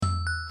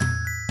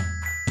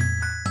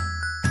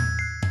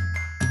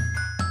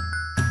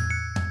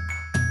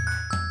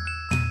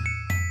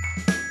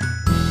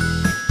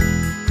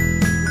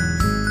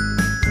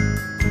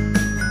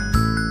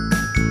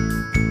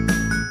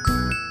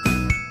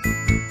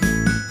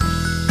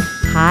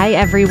Hi,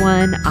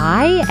 everyone.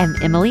 I am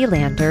Emily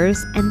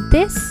Landers, and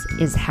this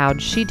is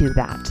How'd She Do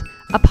That?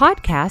 A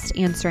podcast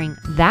answering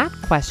that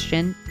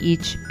question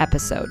each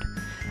episode.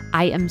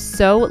 I am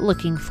so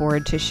looking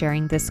forward to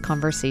sharing this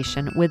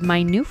conversation with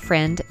my new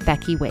friend,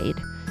 Becky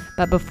Wade.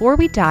 But before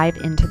we dive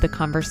into the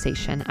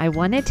conversation, I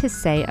wanted to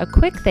say a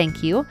quick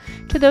thank you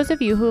to those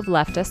of you who have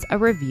left us a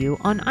review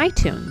on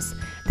iTunes.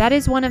 That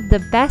is one of the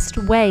best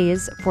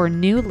ways for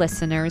new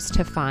listeners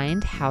to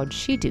find How'd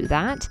She Do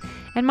That?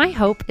 And my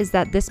hope is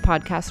that this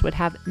podcast would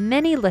have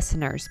many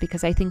listeners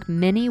because I think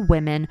many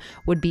women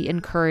would be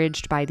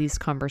encouraged by these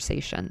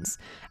conversations.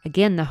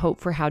 Again, the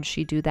hope for How'd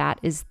She Do That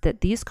is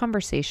that these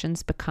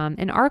conversations become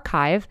an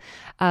archive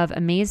of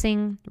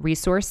amazing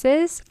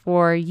resources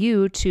for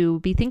you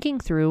to be thinking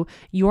through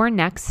your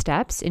next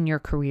steps in your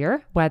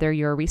career, whether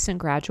you're a recent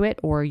graduate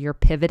or you're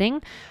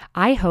pivoting.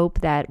 I hope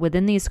that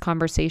within these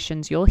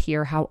conversations, you'll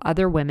hear how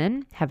other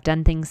women have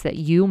done things that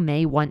you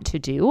may want to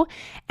do,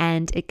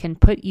 and it can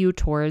put you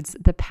towards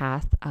the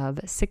path of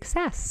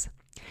success.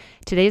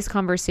 Today's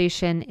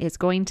conversation is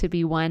going to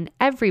be one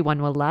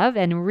everyone will love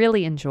and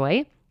really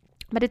enjoy,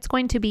 but it's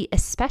going to be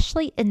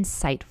especially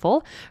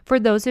insightful for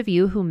those of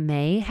you who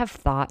may have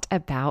thought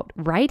about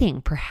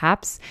writing.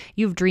 Perhaps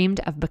you've dreamed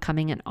of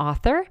becoming an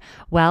author.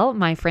 Well,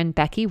 my friend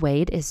Becky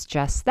Wade is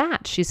just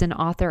that. She's an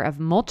author of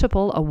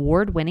multiple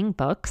award-winning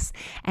books,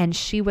 and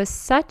she was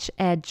such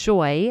a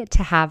joy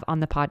to have on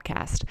the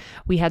podcast.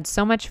 We had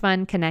so much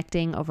fun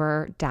connecting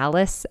over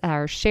Dallas,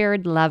 our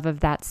shared love of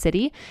that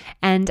city,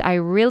 and I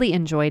really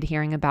enjoyed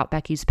hearing about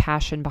Becky's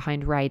passion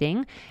behind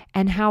writing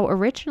and how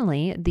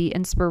originally the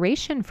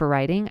inspiration for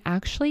writing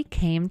actually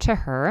came to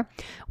her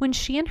when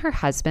she and her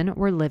husband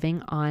were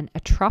living on a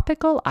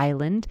tropical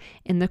island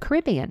in the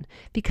Caribbean,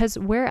 because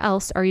where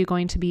else are you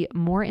going to be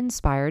more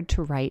inspired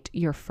to write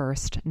your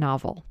first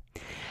novel?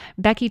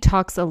 Becky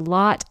talks a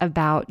lot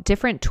about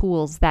different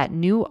tools that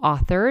new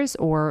authors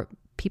or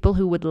people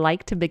who would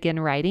like to begin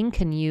writing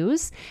can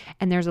use,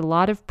 and there's a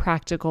lot of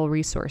practical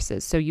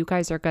resources. So you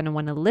guys are going to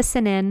want to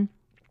listen in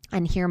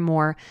and hear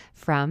more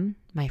from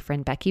my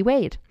friend Becky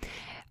Wade.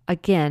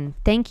 Again,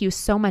 thank you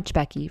so much,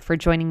 Becky, for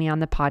joining me on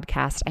the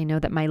podcast. I know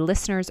that my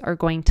listeners are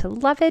going to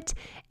love it,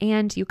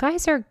 and you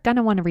guys are going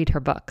to want to read her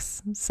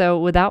books. So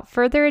without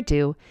further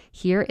ado,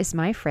 here is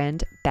my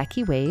friend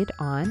Becky Wade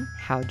on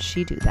How'd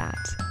She Do That?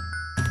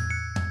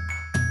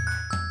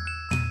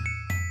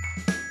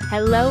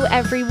 Hello,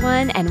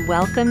 everyone, and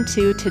welcome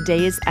to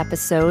today's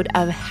episode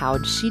of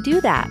How'd She Do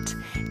That?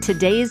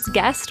 Today's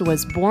guest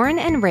was born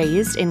and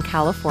raised in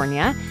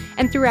California,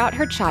 and throughout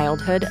her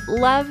childhood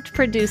loved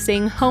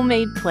producing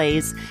homemade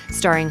plays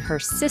starring her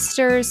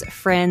sisters,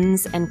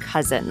 friends, and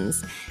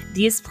cousins.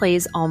 These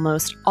plays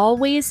almost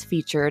always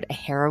featured a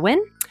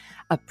heroine,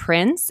 a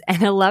prince,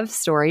 and a love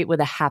story with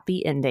a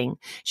happy ending.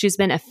 She's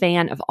been a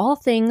fan of all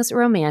things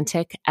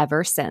romantic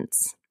ever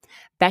since.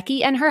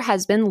 Becky and her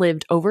husband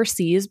lived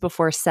overseas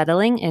before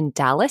settling in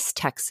Dallas,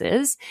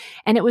 Texas,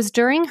 and it was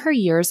during her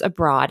years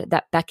abroad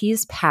that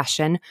Becky's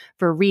passion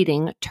for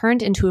reading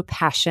turned into a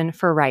passion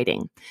for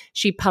writing.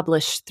 She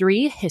published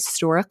 3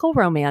 historical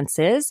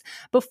romances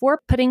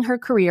before putting her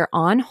career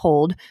on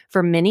hold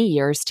for many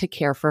years to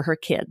care for her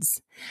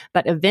kids,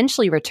 but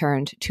eventually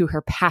returned to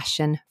her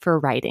passion for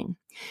writing.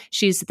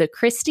 She's the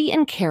Christy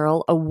and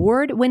Carol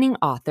award-winning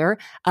author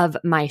of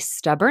My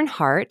Stubborn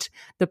Heart,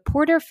 the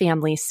Porter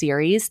Family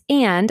series,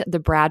 and the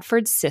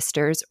Bradford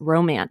Sisters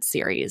romance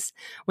series.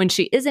 When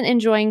she isn't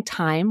enjoying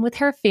time with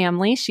her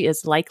family, she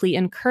is likely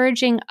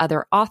encouraging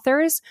other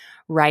authors,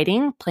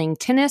 writing, playing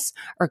tennis,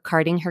 or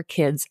carting her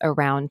kids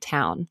around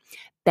town.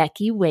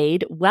 Becky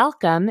Wade,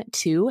 welcome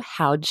to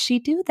How'd She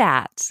Do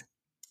That?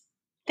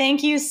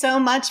 Thank you so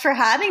much for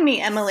having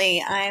me,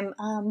 Emily.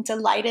 I'm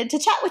delighted to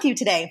chat with you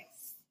today.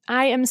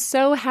 I am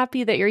so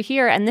happy that you're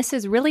here. And this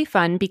is really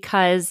fun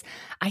because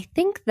I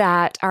think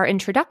that our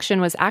introduction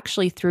was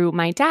actually through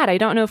my dad. I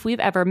don't know if we've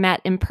ever met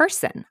in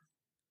person.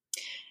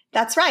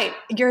 That's right.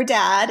 Your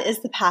dad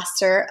is the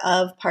pastor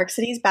of Park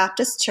Cities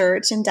Baptist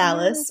Church in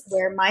Dallas,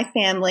 where my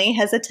family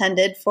has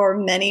attended for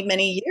many,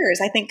 many years.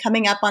 I think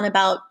coming up on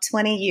about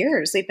 20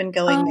 years we've been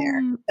going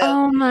there. So,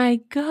 oh my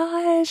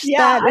gosh.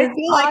 Yeah, I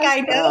feel like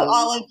I know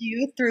all of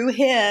you through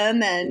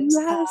him and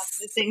the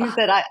things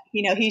that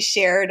he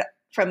shared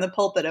from the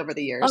pulpit over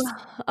the years.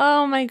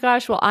 Oh my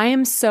gosh. Well, I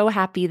am so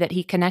happy that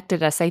he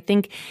connected us. I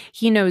think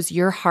he knows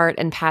your heart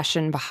and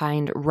passion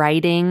behind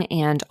writing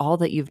and all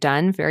that you've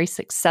done. Very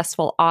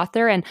successful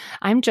author. And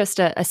I'm just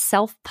a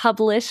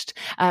self-published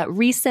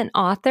recent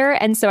author.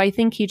 And so I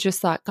think he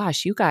just thought,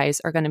 gosh, you guys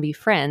are going to be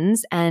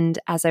friends. And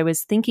as I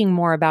was thinking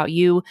more about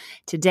you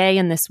today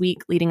and this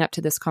week leading up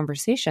to this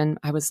conversation,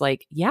 I was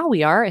like, yeah,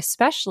 we are,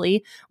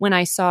 especially when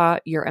I saw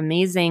your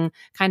amazing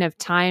kind of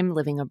time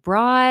living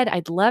abroad.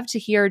 I'd love to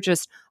hear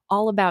just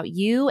all about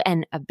you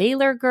and a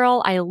Baylor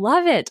girl. I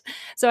love it.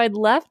 So I'd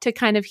love to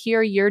kind of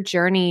hear your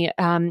journey.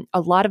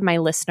 A lot of my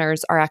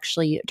listeners are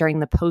actually during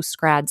the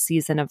post-grad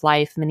season of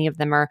life. Many of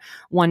them are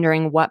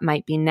wondering what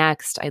might be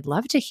next. I'd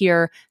love to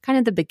hear kind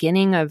of the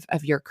beginning of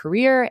your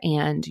career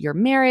and your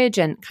marriage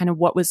and kind of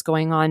what was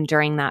going on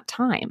during that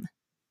time.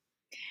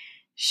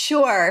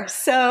 Sure.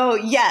 So,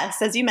 yes,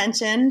 as you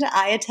mentioned,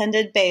 I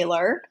attended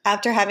Baylor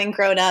after having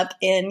grown up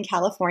in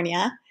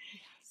California,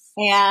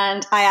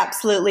 and I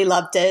absolutely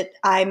loved it.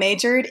 I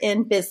majored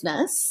in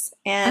business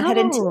and had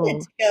intended Oh,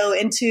 to go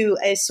into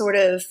a sort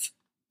of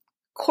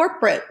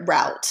corporate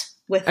route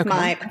with okay.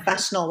 my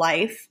professional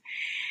life.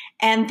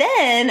 And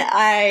then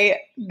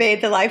I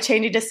made the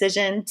life-changing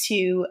decision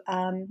to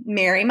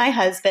marry my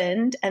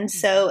husband. And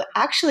so,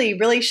 actually,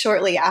 really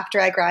shortly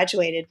after I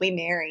graduated, we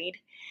married.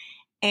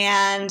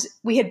 And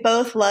we had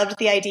both loved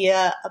the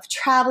idea of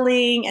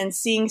traveling and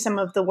seeing some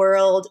of the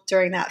world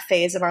during that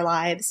phase of our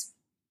lives.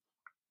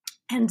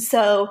 And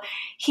so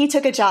he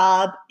took a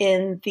job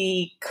in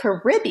the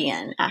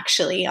Caribbean,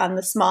 actually, on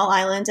the small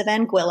island of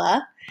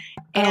Anguilla.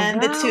 Oh,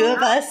 And the two wow.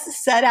 of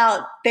us set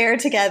out there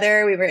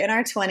together. We were in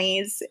our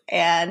 20s,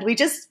 and we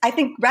just, I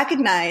think,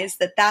 recognized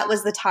that that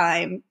was the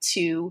time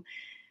to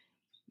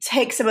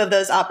take some of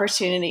those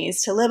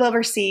opportunities to live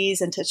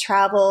overseas and to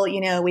travel. You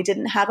know, we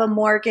didn't have a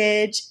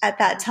mortgage at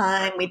that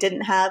time. We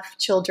didn't have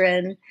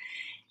children.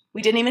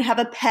 We didn't even have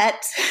a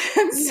pet.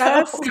 And so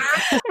Yes.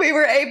 we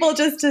were able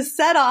just to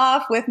set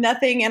off with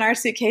nothing in our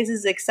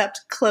suitcases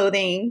except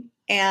clothing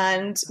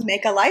and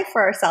make a life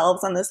for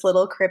ourselves on this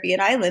little Caribbean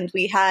island.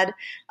 We had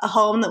a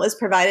home that was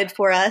provided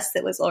for us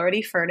that was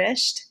already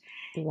furnished.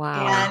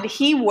 Wow. And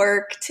he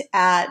worked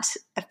at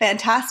a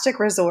fantastic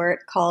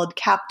resort called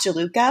Cap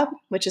Juluca,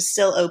 which is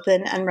still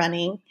open and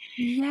running.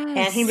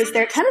 And he Yes. was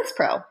their tennis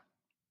pro.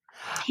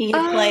 He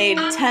had played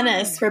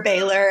tennis for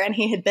Baylor, and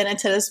he had been a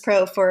tennis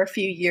pro for a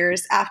few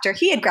years after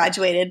he had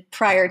graduated,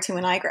 prior to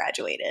when I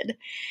graduated.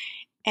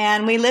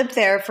 And we lived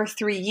there for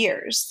 3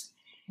 years.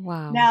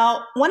 Wow.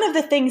 Now, one of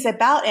the things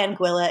about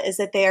Anguilla is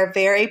that they are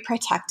very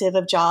protective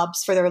of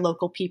jobs for their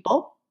local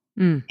people.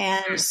 Mm.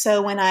 And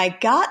so when I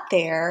got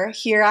there,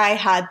 here I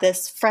had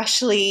this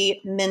freshly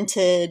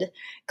minted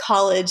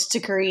college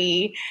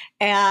degree,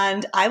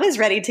 and I was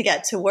ready to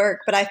get to work,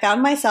 but I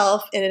found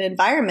myself in an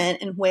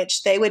environment in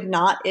which they would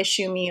not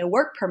issue me a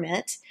work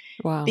permit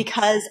Wow.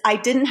 because I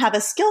didn't have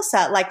a skill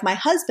set like my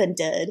husband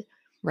did,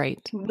 Right.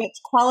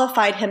 which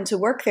qualified him to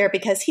work there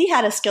because he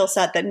had a skill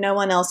set that no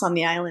one else on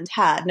the island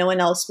had. No one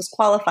else was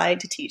qualified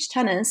to teach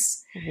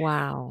tennis,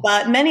 Wow.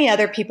 but many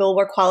other people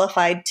were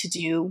qualified to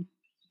do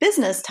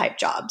business type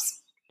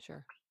jobs.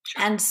 Sure.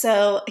 And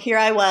so here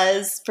I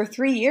was for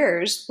 3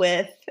 years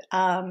with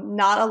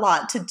not a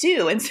lot to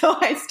do. And so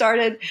I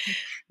started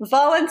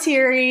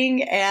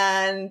volunteering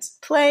and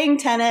playing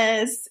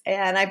tennis,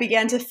 and I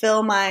began to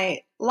fill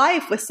my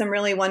life with some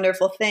really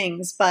wonderful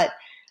things. But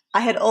I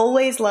had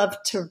always loved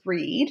to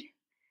read.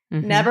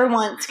 Mhm. Never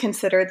once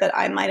considered that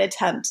I might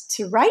attempt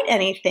to write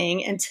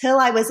anything until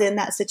I was in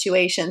that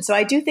situation. So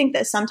I do think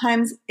that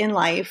sometimes in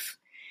life,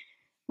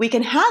 we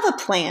can have a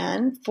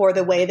plan for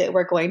the way that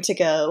we're going to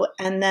go,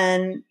 and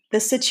then the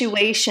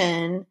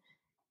situation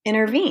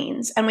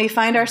intervenes, and we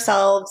find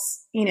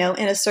ourselves, you know,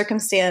 in a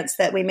circumstance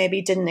that we maybe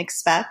didn't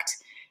expect,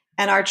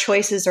 and our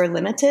choices are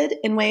limited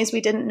in ways we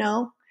didn't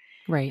know.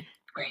 Right.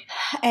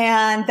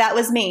 And that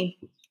was me.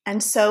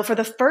 And so for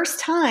the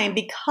first time,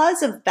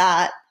 because of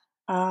that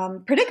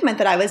predicament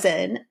that I was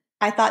in,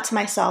 I thought to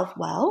myself,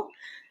 well,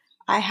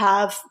 I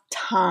have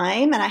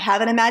time and I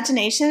have an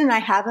imagination and I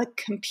have a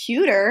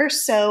computer,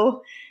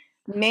 so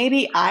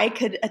maybe I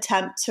could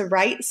attempt to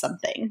write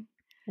something.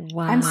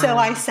 Wow. And so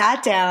I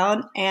sat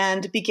down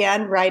and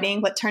began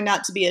writing what turned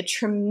out to be a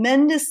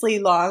tremendously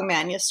long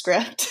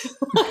manuscript.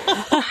 And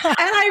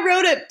I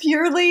wrote it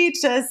purely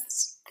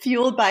just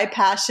fueled by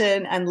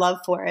passion and love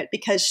for it,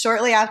 because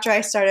shortly after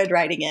I started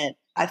writing it,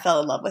 I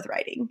fell in love with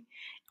writing.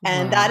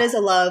 And Wow. that is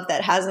a love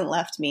that hasn't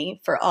left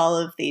me for all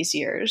of these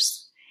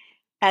years.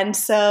 And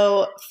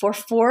so for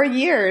 4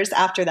 years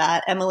after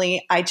that,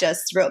 Emily, I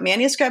just wrote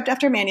manuscript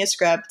after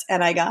manuscript,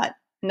 and I got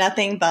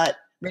nothing but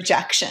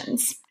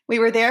rejections. We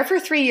were there for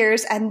 3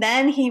 years, and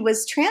then he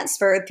was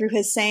transferred through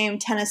his same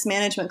tennis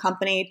management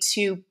company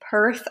to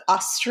Perth,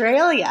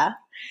 Australia.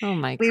 Oh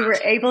my We gosh.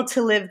 were able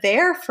to live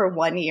there for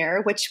 1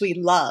 year, which we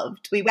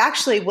loved. We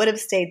actually would have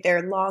stayed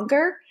there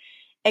longer,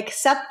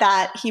 except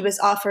that he was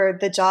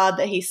offered the job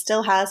that he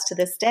still has to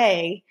this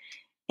day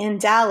in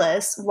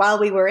Dallas while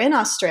we were in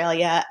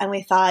Australia. And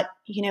we thought,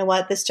 you know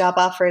what, this job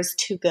offer is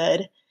too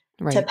good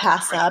to Right.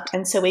 pass up.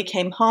 And so we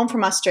came home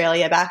from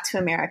Australia back to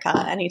America,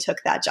 and he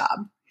took that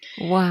job.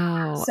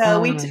 Wow. So Oh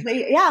we,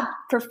 my. yeah,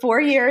 for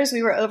 4 years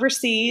we were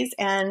overseas,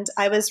 and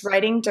I was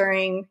writing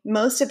during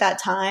most of that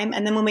time.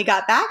 And then when we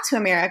got back to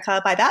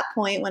America, by that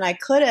point, when I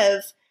could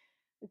have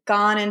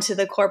gone into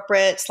the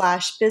corporate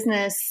 /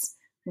 business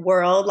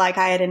world like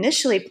I had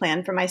initially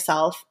planned for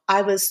myself,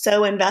 I was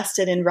so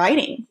invested in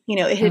writing. You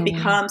know, it had Oh, wow.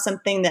 become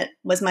something that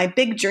was my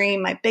big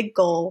dream, my big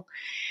goal.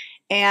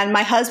 And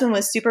my husband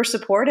was super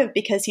supportive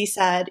because he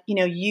said, you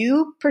know,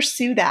 you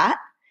pursue that,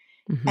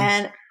 Mhm.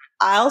 and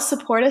I'll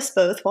support us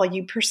both while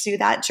you pursue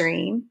that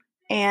dream,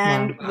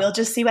 and Wow. we'll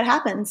just see what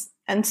happens.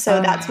 And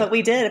so that's Oh. what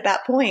we did at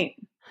that point.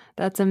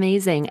 That's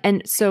amazing.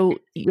 And so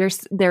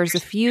there's a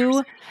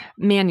few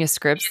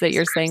manuscripts that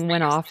you're saying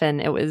went off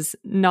and it was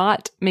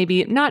not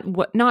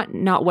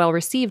well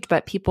received,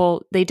 but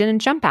people, they didn't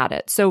jump at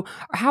it. So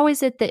how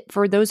is it that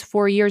for those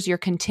 4 years you're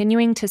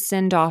continuing to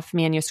send off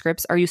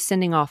manuscripts? Are you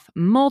sending off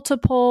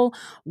multiple?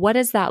 What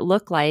does that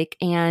look like?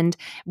 And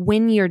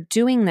when you're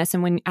doing this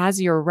and as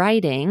you're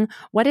writing,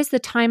 what is the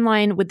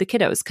timeline with the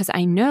kiddos? Because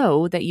I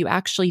know that you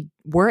actually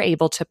were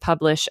able to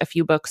publish a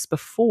few books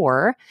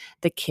before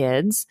the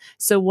kids.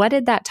 So what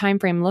did that time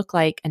frame look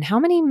like, and how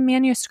many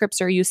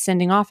manuscripts are you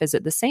sending off? Is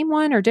it the same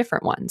one or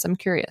different ones? I'm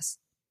curious.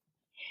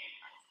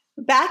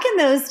 Back in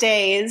those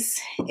days,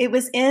 it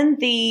was in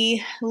the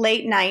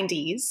late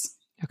 90s.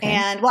 Okay.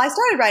 And I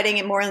started writing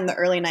it more in the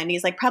early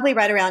 90s, like probably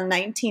right around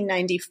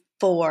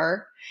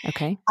 1994.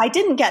 Okay. I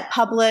didn't get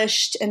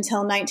published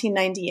until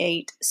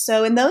 1998.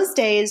 So in those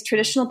days,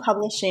 traditional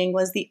publishing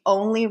was the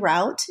only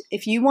route.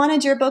 If you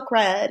wanted your book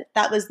read,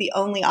 that was the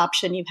only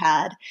option you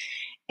had.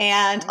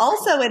 And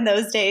also in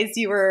those days,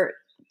 you were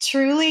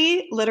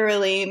truly,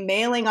 literally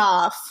mailing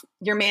off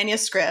your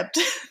manuscript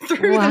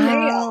through the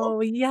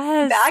mail.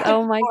 Yes. Back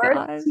and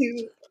forth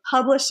to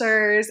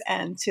publishers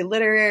and to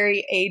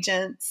literary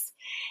agents.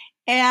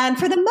 And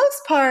for the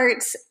most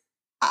part,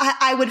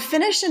 I would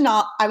finish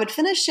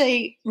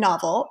a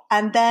novel,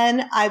 and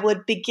then I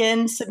would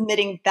begin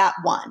submitting that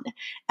one.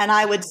 And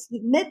I would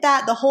submit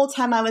that the whole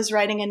time I was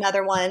writing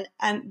another one.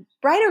 And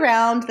right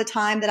around the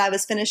time that I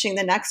was finishing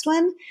the next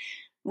one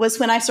was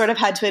when I sort of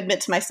had to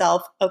admit to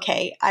myself,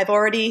 okay, I've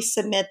already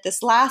submit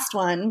this last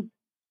one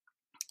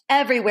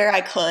everywhere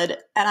I could,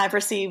 and I've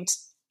received,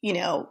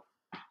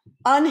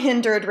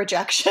 unhindered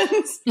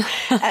rejections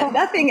and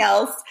nothing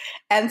else.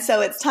 And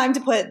so it's time to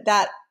put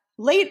that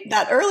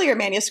earlier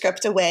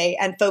manuscript away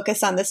and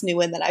focus on this new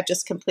one that I've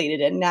just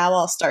completed. And now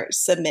I'll start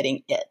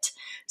submitting it. Okay.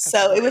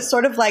 So it was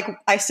sort of like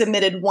I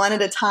submitted one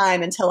at a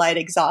time until I'd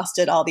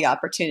exhausted all the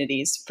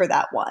opportunities for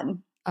that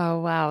one. Oh,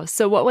 wow.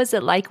 So what was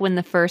it like when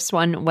the first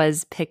one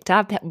was picked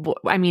up?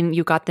 I mean,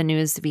 you got the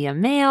news via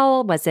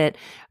mail. Was it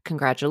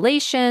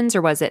congratulations,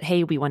 or was it,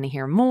 hey, we want to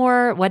hear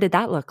more? What did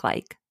that look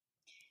like?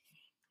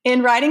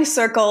 In writing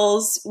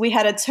circles, we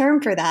had a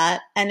term for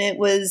that, and it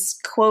was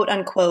quote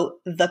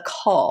unquote the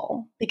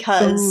call,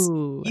 because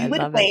you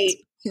would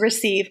wait to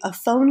receive a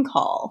phone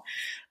call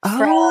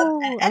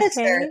from an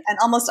editor. Okay. And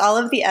almost all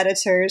of the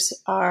editors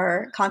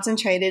are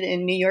concentrated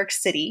in New York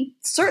City.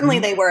 Certainly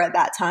they were at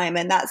that time,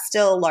 and that's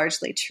still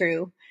largely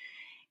true.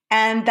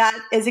 And that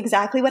is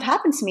exactly what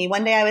happened to me.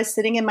 One day I was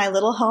sitting in my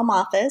little home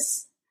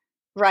office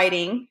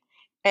writing,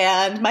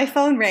 and my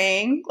phone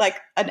rang, like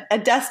a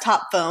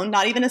desktop phone,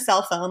 not even a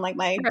cell phone, like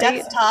my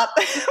desktop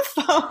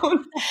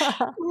phone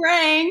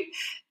rang.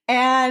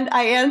 And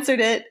I answered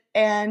it,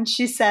 and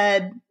she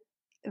said,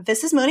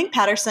 "This is Monique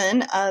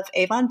Patterson of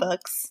Avon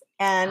Books,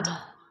 and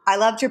I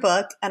loved your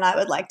book, and I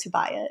would like to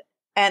buy it."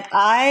 And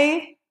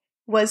I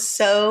was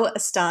so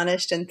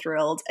astonished and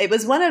thrilled. It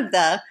was one of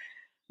the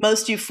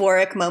most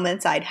euphoric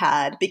moments I'd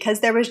had, because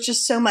there was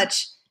just so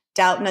much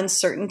doubt and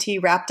uncertainty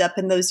wrapped up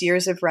in those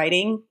years of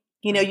writing.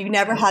 You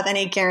never have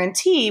any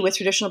guarantee with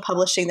traditional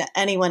publishing that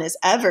anyone is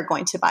ever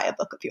going to buy a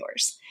book of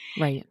yours.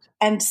 Right.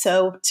 And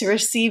so to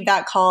receive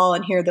that call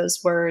and hear those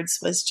words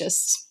was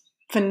just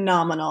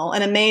phenomenal.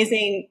 An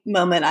amazing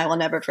moment I will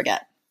never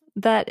forget.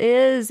 That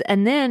is.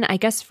 And then I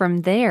guess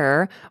from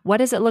there, what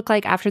does it look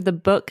like after the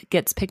book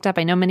gets picked up?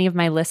 I know many of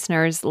my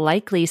listeners,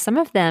 likely some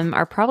of them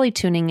are probably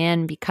tuning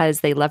in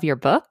because they love your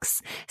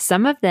books.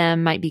 Some of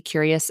them might be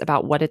curious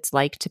about what it's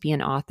like to be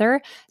an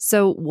author.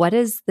 So what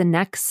is the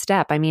next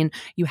step? I mean,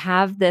 you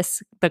have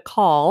the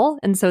call,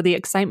 and so the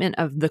excitement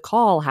of the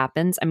call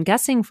happens. I'm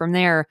guessing from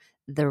there,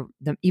 the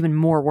even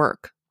more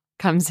work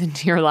comes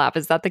into your lap.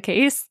 Is that the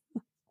case?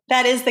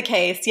 That is the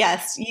case,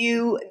 yes.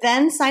 You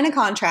then sign a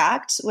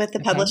contract with the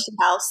publishing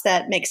house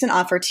that makes an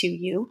offer to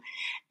you,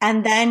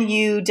 and then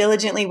you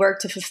diligently work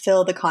to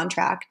fulfill the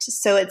contract.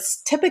 So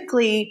it's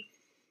typically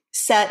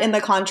set in the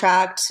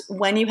contract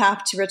when you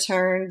have to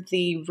return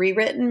the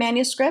rewritten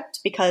manuscript,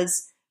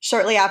 because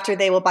shortly after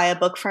they will buy a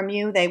book from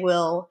you, they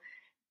will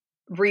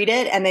read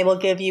it and they will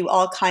give you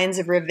all kinds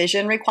of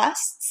revision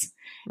requests.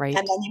 Right.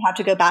 And then you have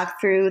to go back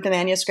through the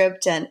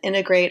manuscript and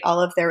integrate all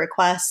of their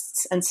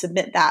requests and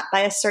submit that by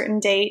a certain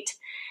date.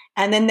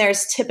 And then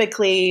there's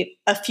typically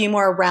a few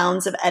more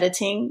rounds of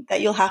editing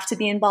that you'll have to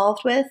be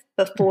involved with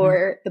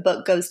before the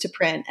book goes to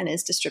print and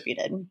is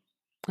distributed.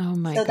 Oh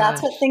my So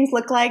that's what things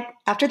look like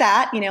after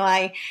that.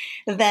 I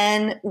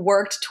then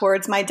worked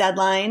towards my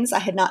deadlines. I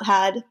had not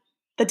had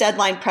the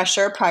deadline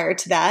pressure prior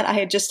to that. I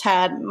had just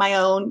had my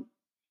own,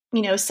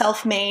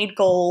 self-made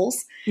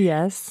goals.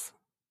 Yes.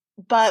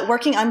 But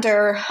working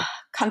under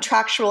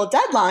contractual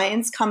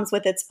deadlines comes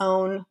with its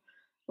own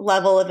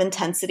level of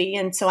intensity.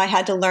 And so I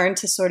had to learn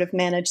to sort of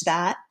manage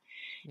that.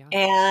 Yeah.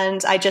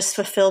 And I just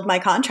fulfilled my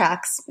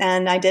contracts.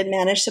 And I did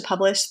manage to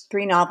publish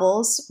 3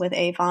 novels with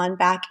Avon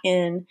back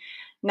in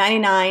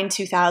 99,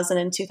 2000,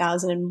 and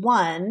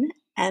 2001.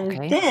 And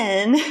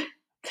then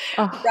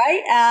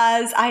right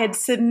as I had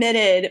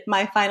submitted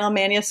my final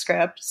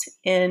manuscript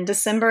in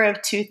December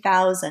of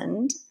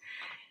 2000,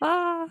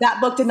 That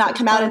book did not So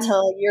come out fun. until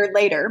a year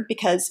later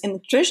because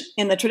in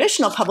the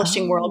traditional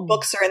publishing world, Oh.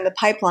 books are in the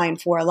pipeline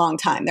for a long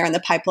time. They're in the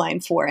pipeline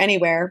for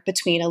anywhere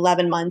between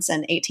 11 months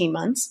and 18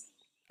 months.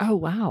 Oh,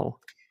 wow.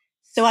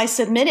 So I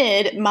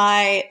submitted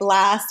my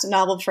last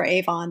novel for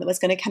Avon that was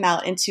going to come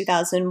out in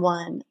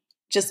 2001,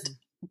 just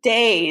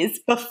days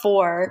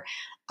before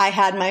I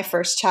had my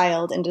first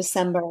child in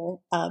December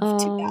of Oh,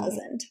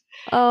 2000.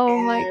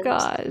 oh my And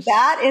gosh.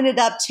 that ended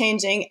up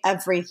changing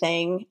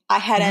everything. I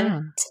had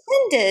Yeah.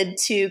 intended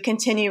to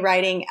continue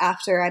writing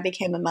after I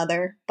became a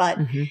mother, but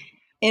Hmm.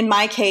 in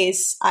my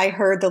case, I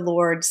heard the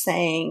Lord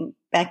saying,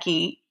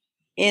 Becky,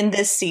 in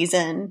this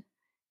season,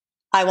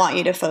 I want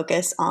you to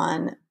focus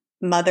on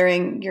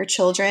mothering your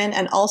children.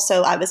 And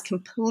also, I was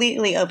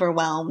completely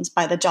overwhelmed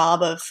by the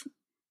job of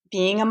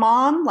being a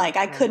mom. Like,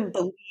 I Right. couldn't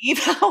believe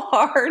how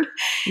hard and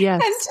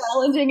Yes.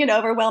 challenging and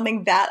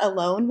overwhelming that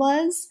alone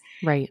was.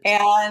 Right.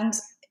 And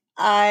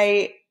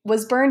I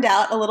was burned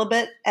out a little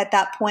bit at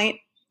that point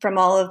from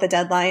all of the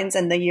deadlines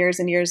and the years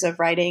and years of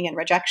writing and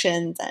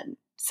rejections and Right.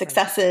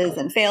 successes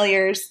and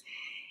failures.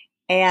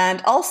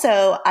 And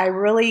also, I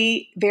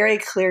really very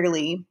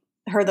clearly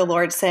heard the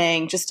Lord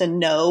saying just a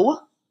no,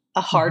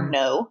 a hard Hmm.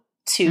 no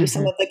to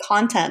some Hmm. of the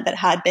content that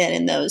had been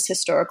in those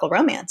historical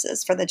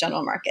romances for the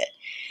general market.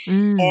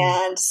 Mm.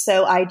 And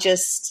so I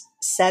just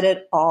set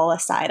it all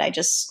aside. I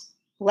just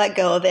let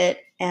go of it.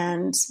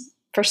 And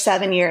for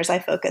 7 years, I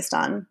focused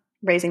on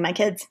raising my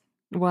kids.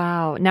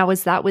 Wow. Now,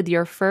 was that with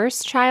your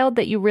first child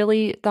that you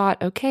really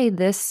thought, okay,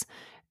 this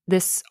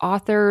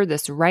author,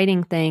 this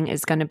writing thing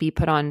is going to be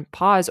put on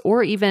pause,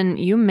 or even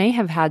you may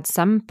have had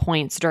some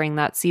points during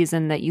that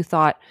season that you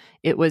thought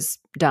it was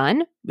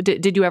done?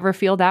 Did you ever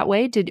feel that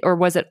way? Or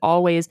was it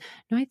always,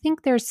 no, I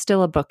think there's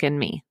still a book in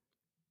me?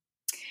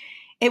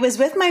 It was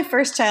with my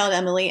first child,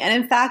 Emily. And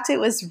in fact,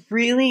 it was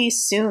really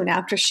soon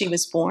after she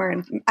was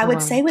born. I would Wow.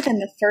 say within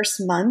the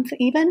first month,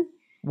 even,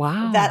 that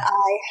Wow.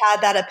 I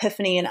had that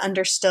epiphany and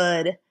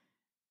understood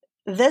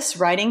this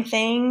writing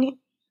thing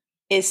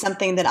is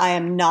something that I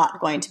am not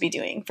going to be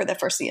doing for the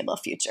foreseeable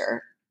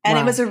future. And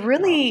it Wow. was a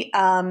really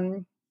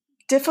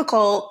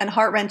difficult and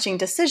heart wrenching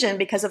decision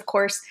because, of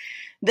course,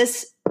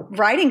 this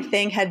writing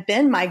thing had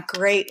been my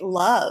great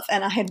love.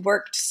 And I had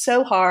worked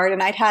so hard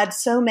and I'd had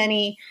so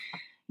many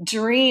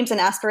dreams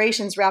and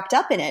aspirations wrapped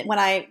up in it. When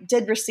I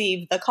did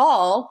receive the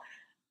call,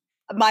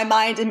 my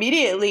mind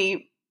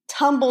immediately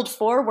tumbled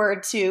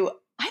forward to,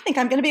 I think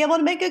I'm going to be able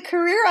to make a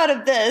career out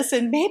of this.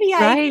 And maybe I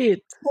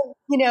Right.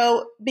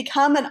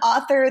 become an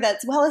author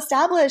that's well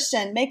established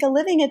and make a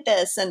living at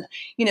this. And,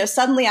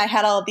 suddenly I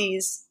had all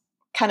these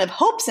kind of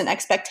hopes and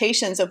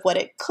expectations of what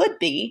it could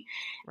be.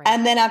 Right.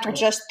 And then after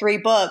just 3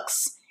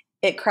 books,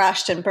 it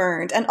crashed and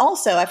burned. And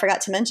also, I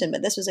forgot to mention,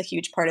 but this was a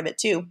huge part of it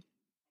too.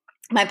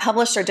 My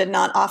publisher did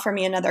not offer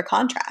me another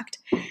contract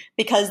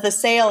because the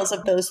sales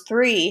of those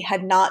 3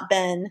 had not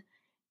been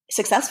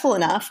successful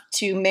enough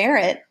to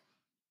merit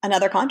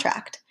another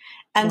contract.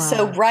 And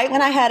so, Wow. right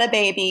when I had a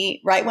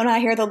baby, right when I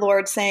hear the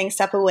Lord saying,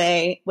 step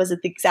away, was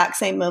at the exact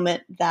same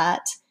moment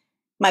that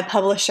my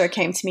publisher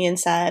came to me and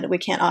said, we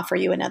can't offer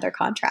you another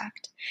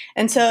contract.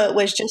 And so, it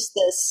was just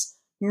this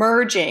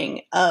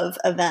merging of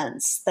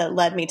events that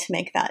led me to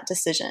make that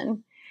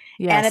decision.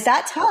 And at Yes.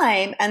 that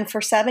time, and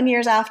for 7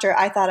 years after,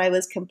 I thought I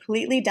was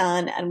completely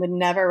done and would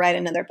never write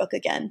another book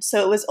again.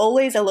 So, it was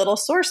always a little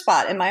sore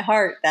spot in my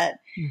heart that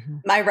Hmm.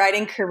 my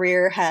writing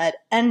career had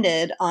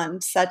ended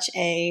on such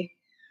a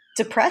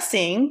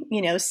depressing,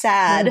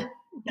 sad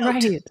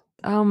note. Right.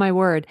 Oh, my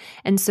word.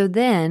 And so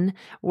then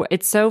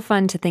it's so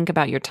fun to think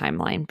about your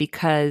timeline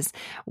because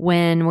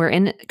when we're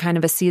in kind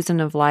of a season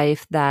of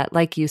life that,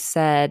 like you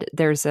said,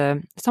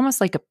 it's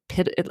almost like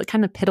it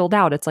kind of piddled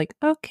out. It's like,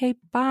 okay,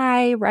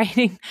 bye,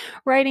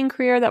 writing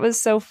career. That was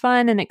so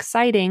fun and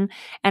exciting.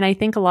 And I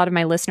think a lot of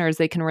my listeners,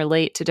 they can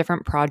relate to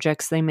different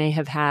projects they may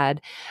have had.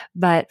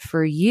 But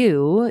for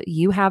you,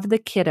 you have the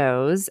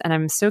kiddos. And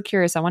I'm so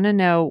curious. I want to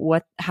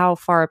know how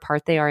far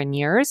apart they are in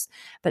years,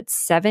 but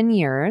 7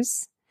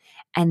 years.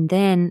 And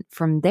then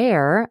from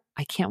there,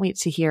 I can't wait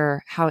to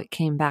hear how it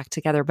came back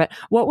together. But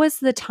what was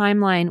the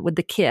timeline with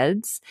the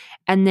kids?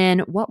 And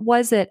then what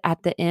was it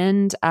at the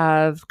end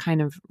of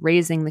kind of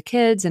raising the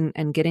kids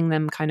and getting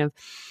them kind of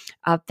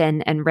up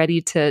and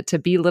ready to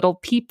be little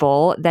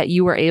people that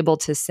you were able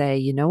to say,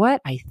 you know what?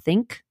 I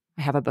think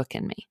I have a book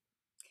in me.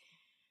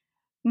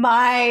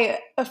 My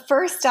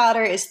first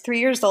daughter is 3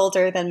 years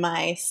older than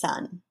my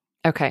son.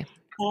 Okay.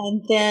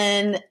 And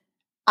then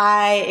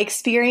I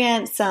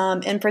experienced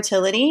some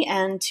infertility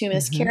and 2 Mm-hmm.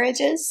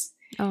 miscarriages,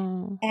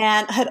 Oh.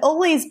 and had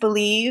always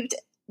believed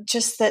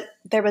just that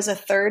there was a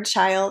third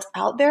child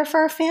out there for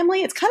our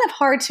family. It's kind of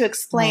hard to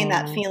explain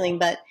that Oh. feeling,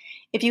 but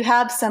if you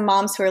have some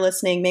moms who are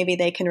listening, maybe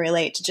they can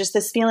relate to just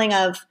this feeling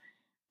of,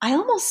 I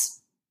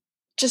almost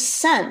just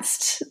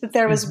sensed that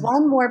there was Mm-hmm.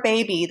 one more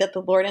baby that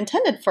the Lord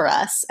intended for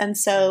us. And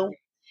so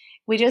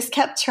we just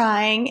kept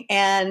trying,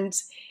 and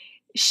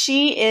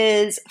she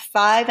is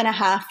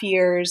 5.5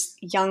 years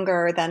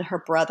younger than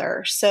her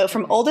brother. So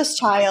from Okay. oldest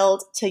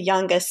child to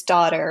youngest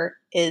daughter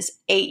is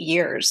 8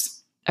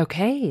 years.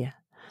 Okay.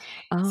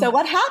 So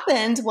what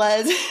happened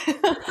was,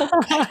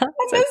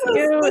 So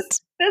cute.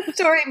 this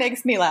story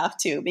makes me laugh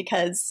too,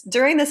 because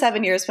during the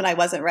 7 years when I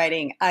wasn't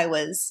writing, I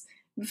was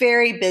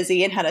very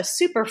busy and had a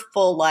super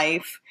full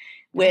life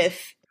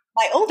with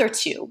my older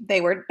two.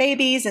 They were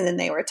babies and then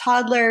they were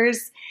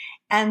toddlers.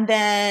 And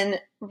then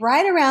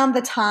right around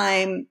the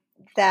time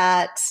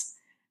that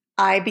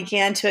I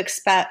began to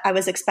I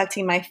was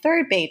expecting my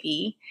third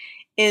baby,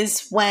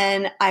 is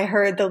when I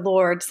heard the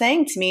Lord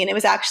saying to me, and it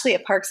was actually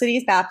at Park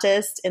Cities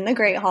Baptist in the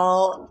Great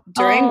Hall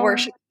during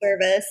worship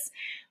service.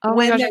 Oh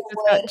my gosh, I just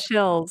got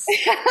chills.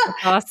 That's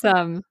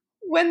awesome.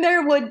 When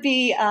there would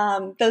be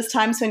those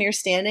times when you're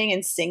standing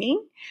and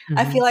singing,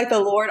 I feel like the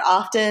Lord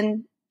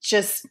often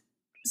just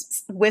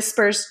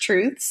whispers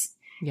truths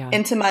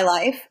into my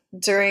life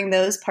during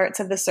those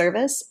parts of the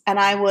service. And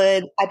I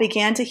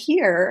began to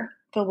hear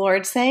the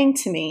Lord saying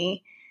to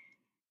me,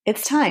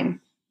 it's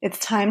time. It's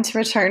time to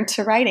return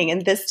to writing,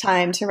 and this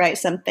time to write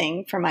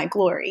something for my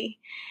glory.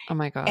 Oh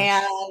my gosh.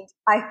 And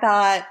I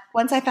thought,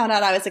 once I found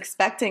out I was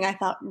expecting, I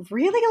thought,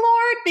 really,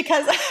 Lord?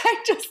 Because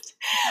I just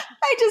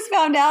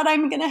found out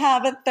I'm going to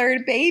have a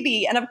third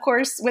baby. And of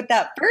course, with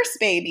that first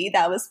baby,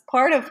 that was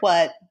part of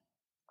what,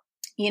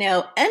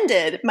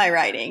 ended my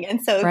writing.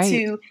 And so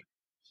to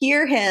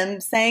hear him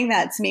saying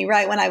that to me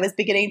right when I was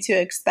beginning to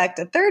expect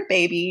a third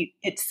baby,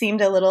 it seemed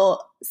a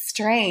little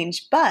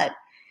strange. But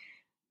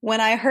when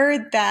I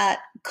heard that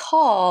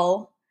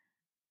call,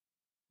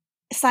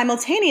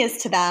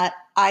 simultaneous to that,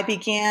 I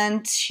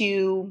began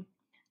to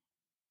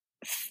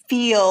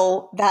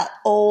feel that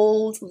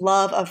old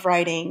love of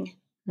writing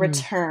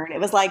return. It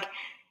was like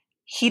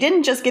he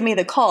didn't just give me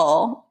the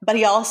call, but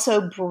he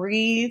also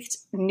breathed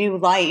new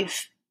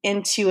life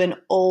into an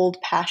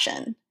old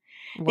passion.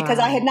 Wow. Because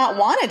I had not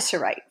wanted to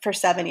write for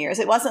 7 years.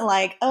 It wasn't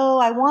like, oh,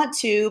 I want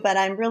to, but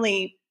I'm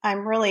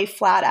really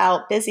flat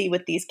out busy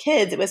with these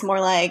kids. It was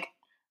more like,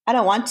 I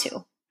don't want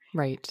to.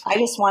 Right. I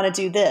just want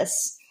to do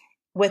this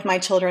with my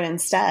children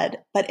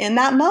instead. But in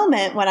that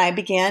moment, when I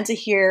began to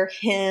hear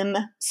him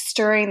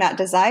stirring that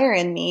desire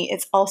in me,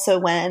 it's also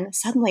when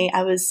suddenly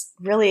I was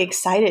really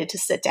excited to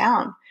sit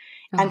down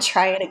and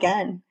try it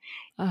again.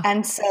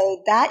 And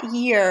so that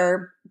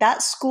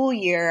school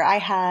year, I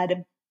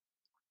had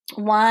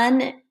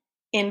one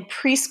in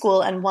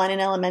preschool and one in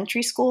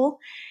elementary school.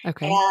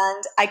 Okay.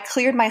 And I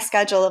cleared my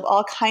schedule of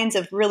all kinds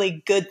of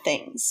really good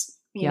things,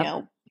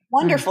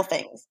 wonderful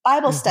things,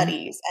 Bible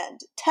studies and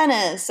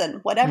tennis and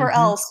whatever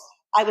else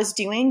I was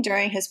doing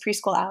during his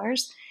preschool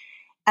hours.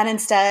 And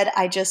instead,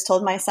 I just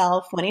told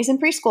myself when he's in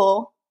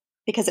preschool,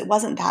 because it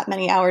wasn't that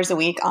many hours a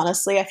week,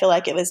 honestly, I feel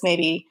like it was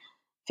maybe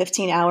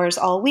 15 hours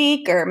all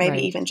week or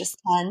maybe even just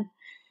 10.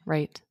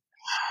 Right.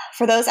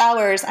 For those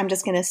hours, I'm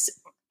just going to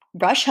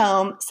rush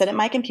home, sit at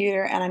my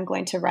computer, and I'm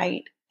going to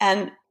write.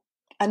 And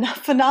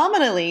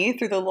phenomenally,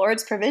 through the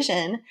Lord's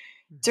provision,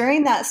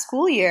 during that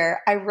school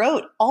year, I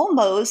wrote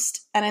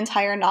almost an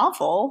entire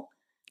novel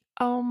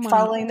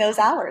following those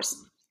hours.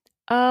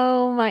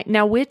 Oh my.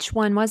 Now, which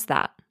one was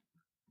that?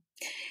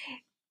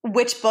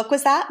 Which book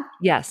was that?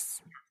 Yes.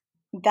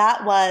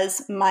 That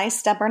was My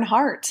Stubborn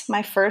Heart.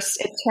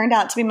 It turned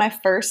out to be my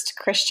first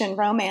Christian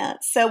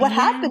romance. So what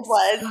happened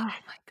was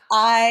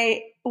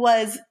my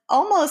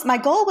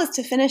goal was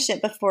to finish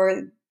it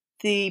before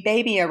the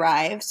baby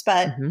arrived,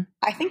 but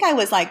I think I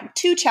was like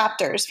 2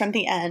 chapters from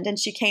the end and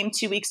she came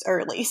 2 weeks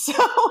early. So,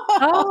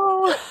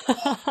 so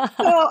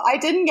I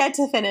didn't get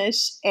to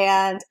finish.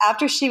 And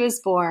after she was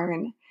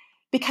born,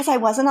 because I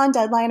wasn't on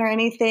deadline or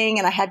anything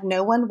and I had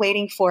no one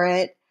waiting for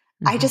it,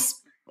 I just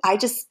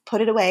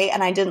put it away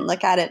and I didn't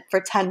look at it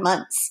for 10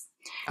 months.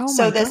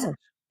 This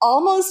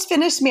almost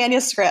finished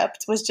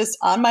manuscript was just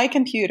on my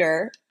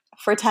computer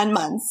for 10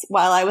 months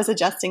while I was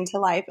adjusting to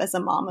life as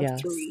a mom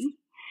of 3.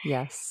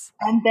 Yes.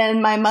 And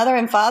then my mother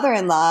and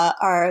father-in-law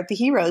are the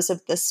heroes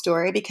of this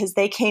story because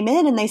they came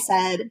in and they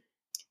said,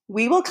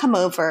 we will come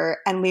over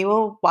and we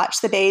will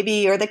watch the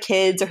baby or the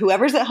kids or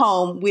whoever's at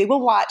home. We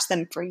will watch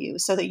them for you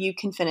so that you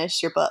can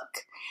finish your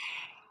book.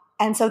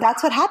 And so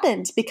that's what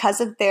happened.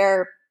 Because of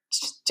their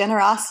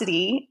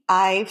generosity,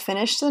 I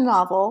finished the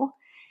novel.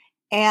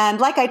 And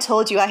like I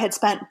told you, I had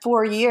spent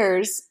 4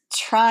 years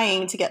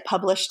trying to get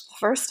published the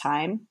first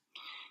time.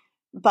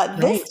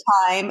 But this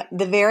time,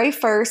 the very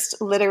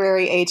first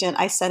literary agent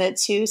I sent it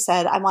to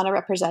said, I want to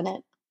represent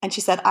it. And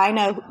she said, I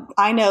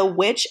know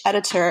which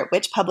editor,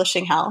 which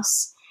publishing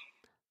house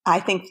I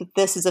think that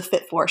this is a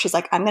fit for. She's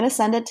like, I'm going to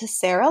send it to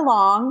Sarah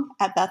Long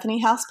at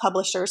Bethany House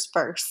Publishers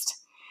first.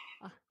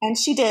 And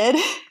she did.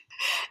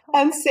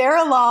 And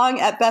Sarah Long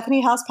at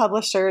Bethany House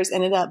Publishers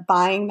ended up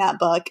buying that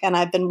book. And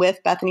I've been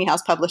with Bethany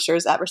House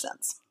Publishers ever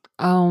since.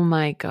 Oh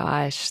my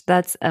gosh,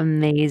 that's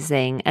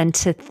amazing. And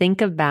to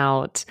think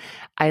about,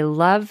 I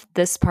love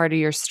this part of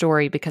your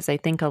story because I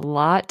think a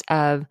lot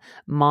of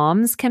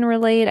moms can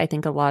relate. I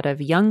think a lot of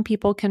young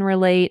people can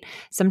relate.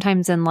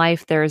 Sometimes in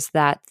life, there's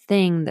that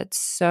thing that's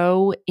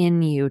so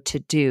in you to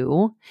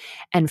do.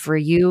 And for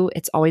you,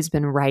 it's always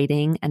been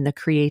writing and the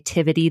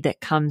creativity that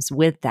comes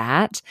with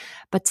that.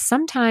 But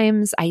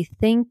sometimes I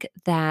think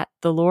that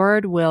the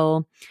Lord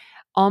will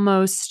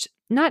almost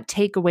not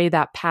take away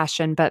that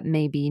passion, but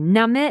maybe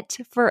numb it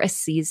for a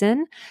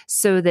season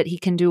so that he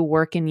can do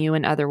work in you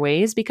in other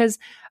ways. Because,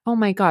 oh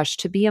my gosh,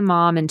 to be a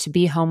mom and to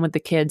be home with the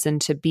kids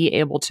and to be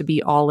able to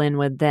be all in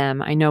with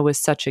them, I know was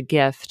such a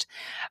gift.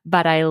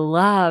 But I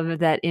love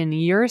that in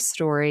your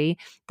story,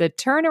 the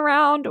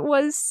turnaround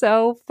was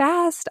so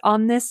fast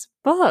on this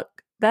book.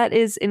 That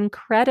is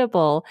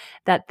incredible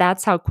that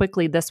that's how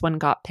quickly this one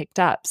got picked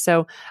up.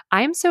 So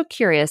I'm so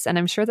curious, and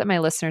I'm sure that my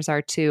listeners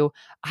are too.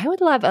 I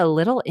would love a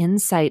little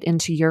insight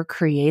into your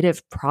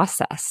creative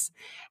process.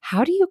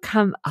 How do you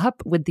come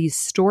up with these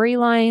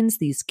storylines,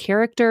 these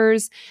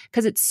characters?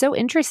 Because it's so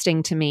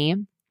interesting to me.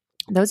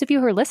 Those of you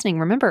who are listening,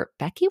 remember,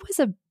 Becky was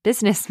a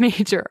business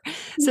major.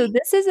 So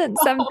this isn't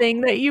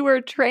something that you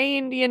were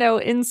trained,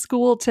 in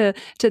school to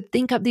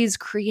think up these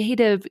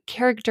creative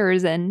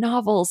characters and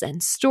novels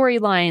and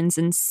storylines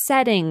and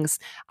settings.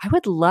 I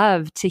would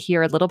love to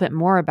hear a little bit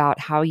more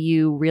about how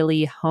you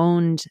really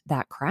honed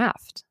that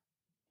craft.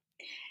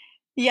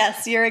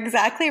 Yes, you're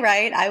exactly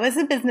right. I was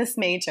a business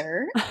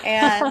major,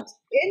 and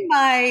in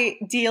my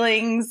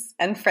dealings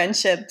and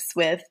friendships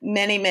with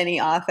many,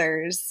 many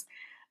authors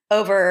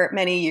over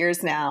many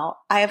years now,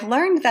 I have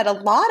learned that a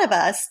lot of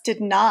us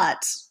did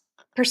not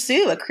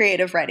pursue a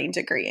creative writing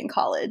degree in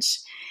college.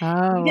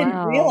 Oh, We didn't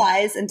wow.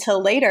 realize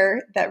until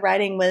later that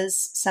writing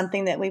was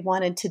something that we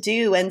wanted to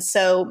do. And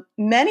so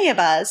many of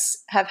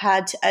us have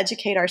had to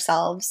educate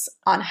ourselves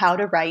on how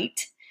to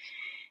write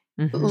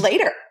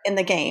later in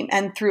the game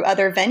and through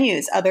other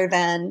venues other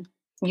than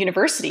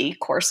university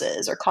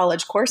courses or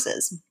college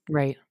courses.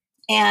 Right.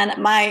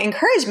 And my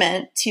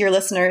encouragement to your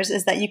listeners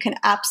is that you can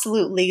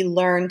absolutely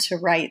learn to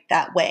write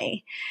that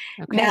way.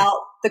 Okay.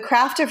 Now, the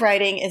craft of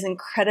writing is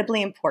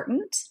incredibly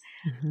important.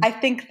 I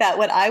think that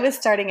when I was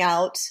starting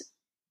out,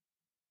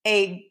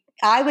 I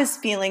was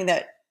feeling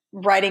that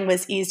writing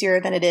was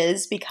easier than it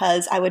is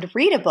because I would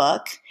read a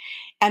book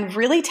and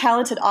really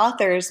talented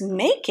authors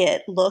make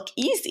it look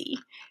easy.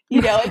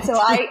 And so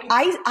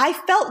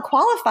I felt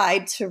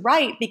qualified to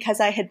write because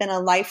I had been a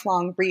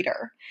lifelong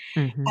reader.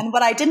 And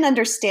what I didn't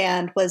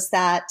understand was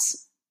that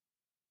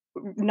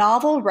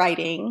novel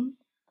writing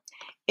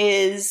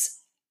is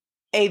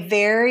a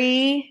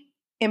very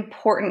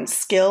important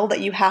skill that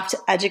you have to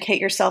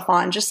educate yourself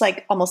on, just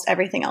like almost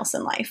everything else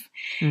in life.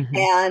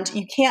 And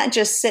you can't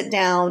just sit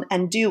down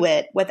and do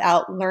it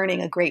without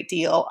learning a great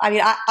deal. I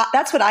mean,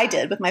 that's what I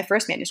did with my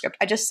first manuscript.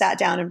 I just sat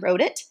down and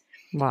wrote it.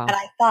 Wow. And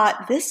I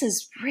thought, this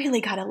has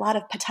really got a lot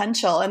of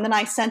potential. And then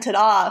I sent it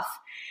off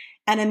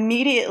and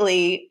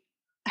immediately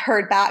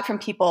heard back from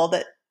people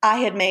that I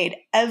had made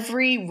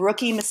every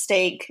rookie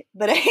mistake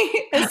that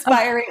an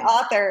aspiring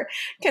author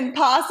can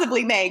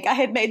possibly make. I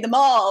had made them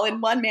all in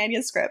one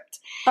manuscript.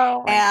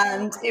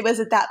 And it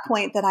was at that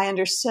point that I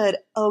understood,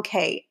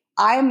 okay,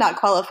 I am not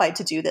qualified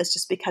to do this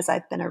just because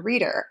I've been a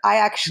reader. I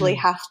actually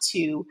have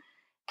to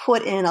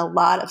put in a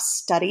lot of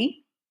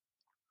study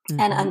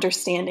and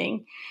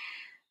understanding.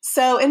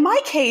 So in my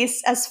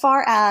case, as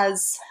far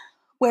as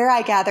where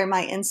I gather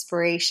my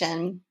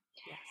inspiration,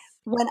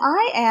 when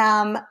I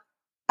am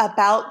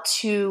about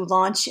to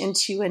launch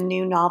into a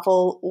new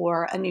novel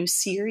or a new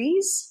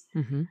series,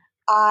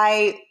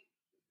 I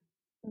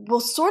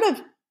will sort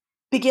of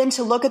begin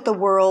to look at the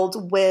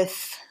world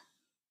with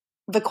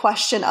the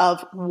question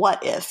of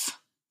what if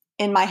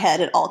in my head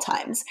at all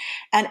times.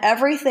 And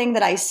everything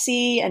that I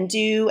see and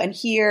do and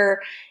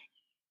hear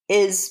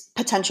is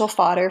potential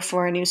fodder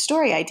for a new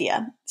story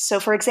idea. So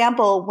for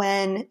example,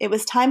 when it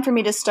was time for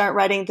me to start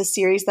writing the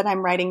series that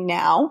I'm writing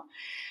now,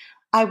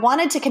 I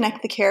wanted to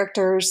connect the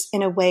characters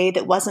in a way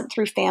that wasn't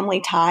through family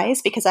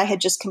ties because I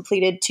had just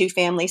completed 2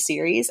 family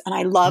series and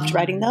I loved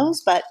writing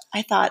those. But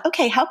I thought,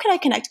 okay, how can I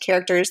connect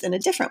characters in a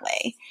different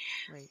way?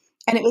 Right.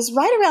 And it was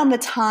right around the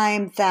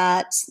time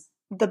that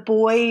the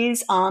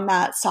boys on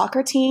that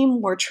soccer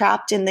team were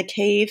trapped in the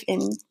cave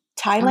in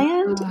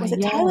Thailand. Was it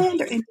Thailand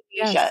or Indonesia?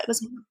 Yes. It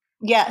was.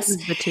 Yes. It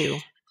was the 2.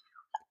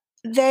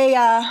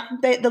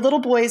 The little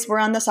boys were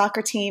on the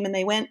soccer team and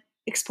they went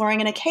exploring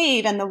in a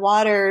cave, and the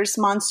water's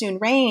monsoon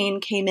rain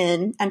came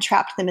in and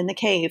trapped them in the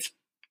cave.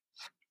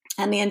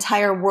 And the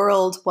entire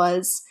world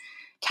was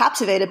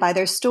captivated by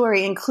their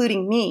story,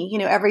 including me.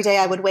 Every day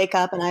I would wake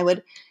up and I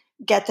would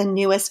get the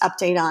newest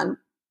update on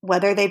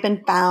whether they'd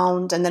been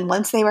found. And then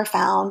once they were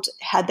found,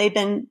 had they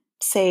been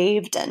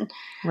saved? And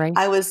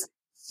I was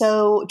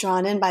so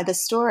drawn in by the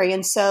story.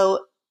 And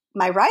so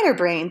my writer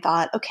brain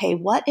thought, okay,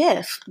 what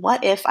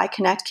if I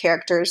connect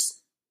characters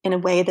in a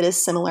way that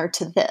is similar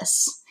to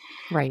this?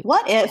 Right.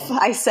 What if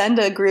I send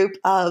a group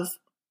of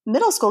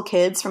middle school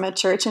kids from a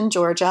church in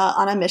Georgia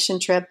on a mission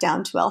trip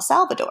down to El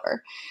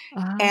Salvador?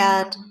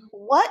 And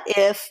what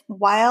if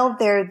while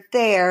they're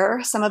there,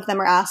 some of them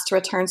are asked to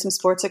return some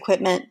sports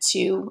equipment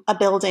to a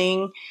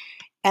building?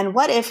 And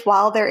what if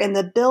while they're in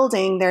the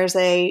building, there's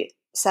a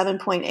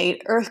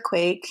 7.8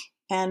 earthquake?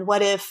 And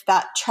what if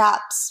that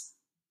traps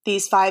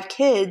these 5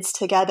 kids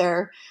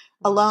together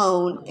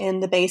alone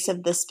in the base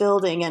of this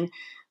building? And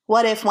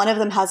what if one of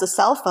them has a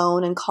cell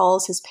phone and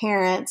calls his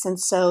parents, and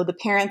so the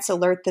parents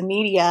alert the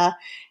media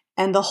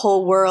and the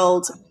whole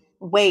world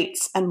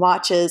waits and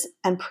watches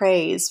and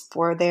prays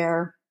for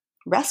their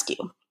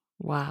rescue.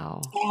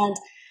 Wow. And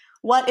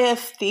what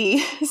if the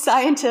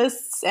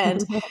scientists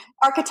and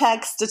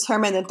architects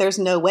determine that there's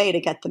no way to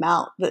get them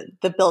out?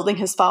 The building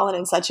has fallen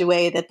in such a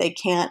way that they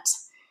can't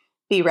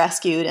be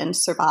rescued and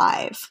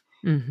survive.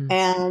 Mm-hmm.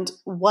 And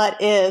what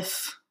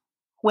if,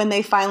 when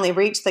they finally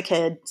reach the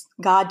kids,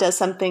 God does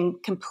something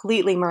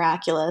completely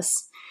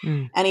miraculous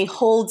and he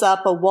holds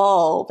up a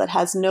wall that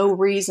has no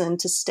reason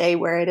to stay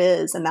where it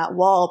is, and that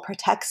wall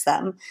protects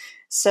them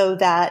so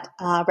that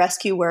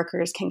rescue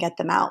workers can get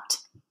them out.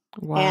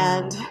 Wow.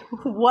 And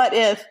what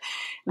if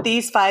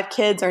these 5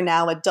 kids are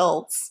now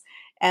adults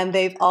and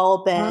they've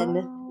all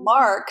been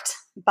marked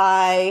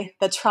by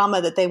the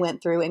trauma that they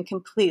went through in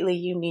completely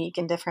unique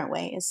and different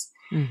ways?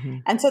 Mm-hmm.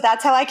 And so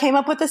that's how I came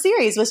up with the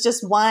series, was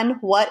just one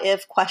what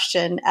if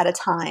question at a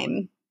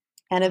time.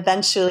 And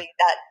eventually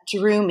that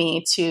drew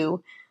me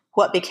to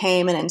what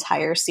became an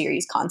entire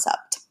series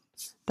concept.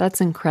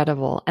 That's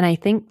incredible. And I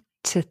think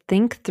to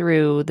think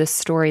through the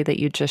story that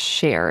you just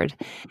shared,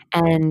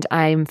 and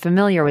I'm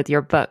familiar with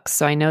your books,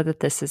 so I know that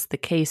this is the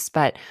case,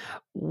 but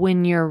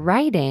when you're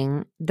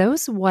writing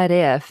those what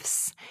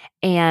ifs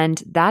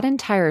and that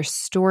entire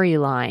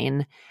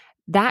storyline,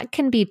 that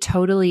can be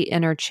totally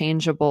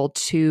interchangeable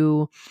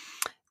to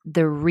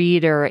the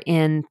reader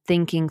in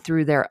thinking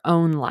through their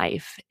own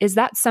life. Is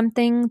that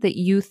something that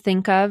you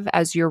think of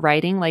as you're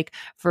writing? Like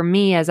for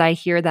me, as I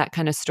hear that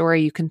kind of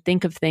story, you can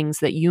think of things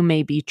that you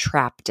may be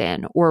trapped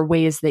in or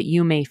ways that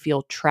you may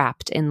feel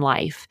trapped in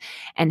life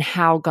and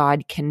how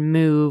God can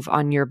move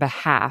on your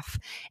behalf.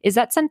 Is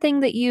that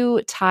something that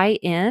you tie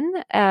in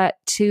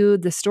to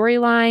the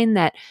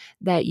storyline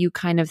that you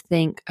kind of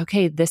think,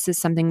 okay, this is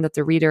something that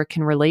the reader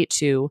can relate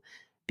to?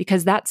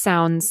 Because that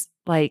sounds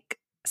like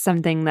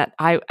something that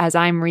as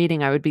I'm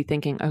reading, I would be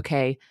thinking,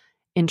 okay,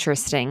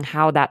 interesting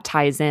how that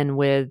ties in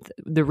with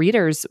the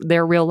readers,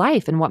 their real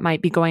life and what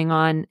might be going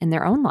on in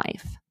their own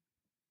life.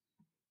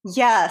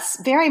 Yes,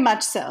 very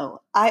much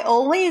so. I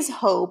always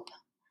hope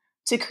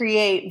to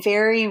create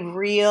very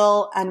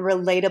real and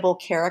relatable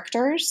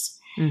characters.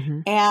 Mm-hmm.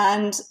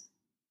 And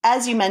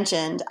as you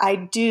mentioned, I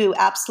do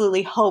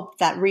absolutely hope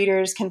that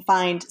readers can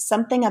find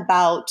something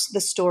about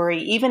the story,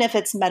 even if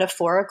it's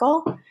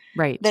metaphorical,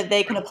 right, that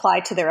they can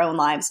apply to their own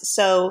lives.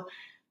 So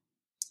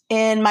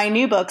in my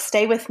new book,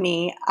 Stay With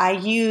Me, I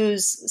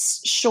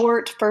use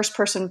short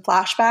first-person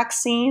flashback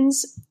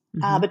scenes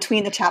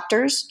between the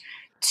chapters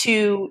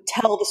to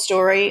tell the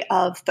story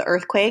of the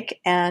earthquake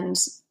and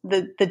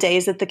the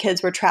days that the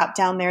kids were trapped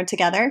down there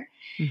together.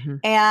 Mm-hmm.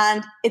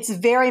 And it's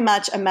very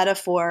much a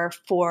metaphor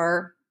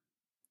for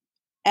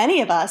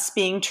any of us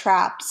being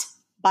trapped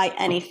by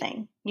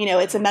anything. You know,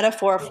 it's a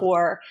metaphor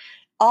for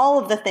all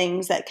of the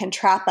things that can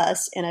trap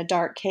us in a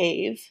dark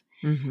cave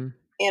mm-hmm.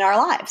 in our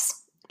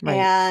lives. Right.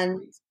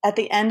 And at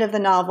the end of the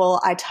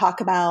novel, I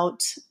talk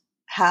about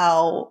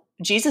how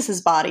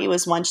Jesus's body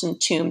was once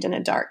entombed in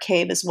a dark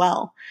cave as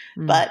well,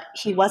 but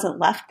he wasn't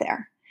left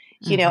there.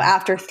 You know,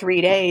 after 3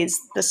 days,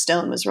 the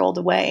stone was rolled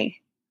away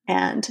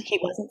and he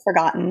wasn't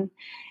forgotten.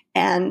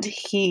 And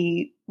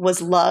he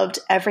was loved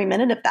every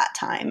minute of that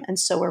time. And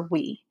so are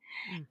we.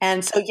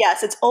 And so,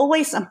 yes, it's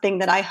always something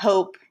that I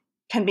hope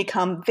can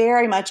become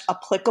very much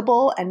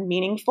applicable and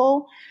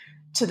meaningful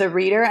to the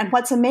reader. And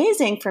what's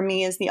amazing for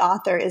me as the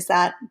author is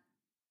that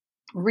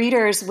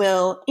readers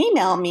will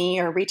email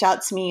me or reach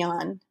out to me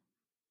on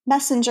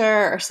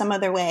Messenger or some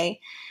other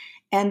way.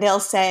 And they'll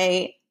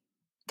say,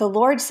 the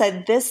Lord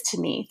said this to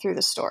me through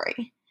the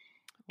story.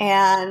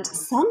 And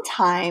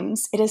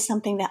sometimes it is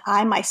something that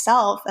I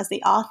myself, as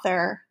the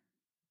author,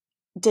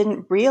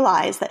 didn't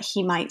realize that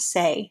he might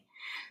say.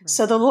 Right.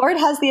 So the Lord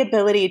has the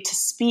ability to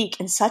speak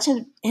in such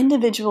an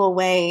individual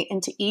way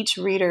into each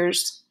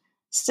reader's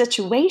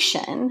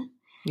situation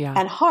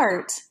and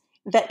heart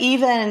that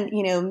even,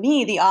 you know,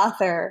 me, the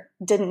author,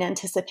 didn't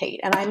anticipate.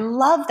 And I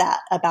love that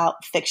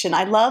about fiction.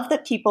 I love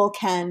that people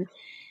can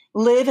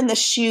live in the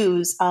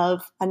shoes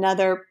of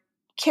another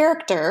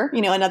character,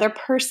 you know, another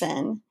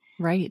person.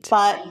 Right.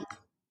 But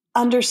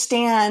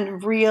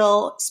understand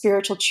real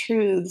spiritual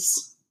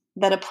truths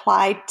that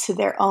apply to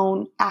their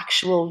own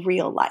actual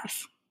real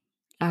life.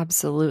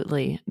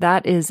 Absolutely.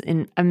 That is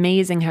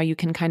amazing how you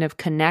can kind of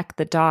connect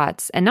the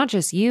dots, and not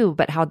just you,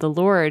 but how the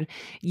Lord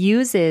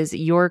uses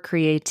your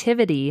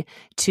creativity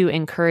to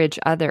encourage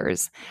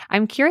others.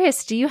 I'm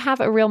curious, do you have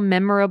a real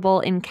memorable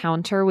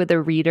encounter with a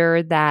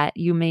reader that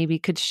you maybe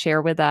could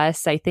share with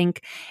us? I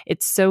think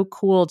it's so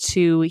cool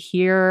to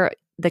hear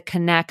the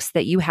connects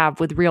that you have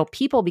with real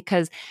people,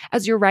 because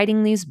as you're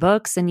writing these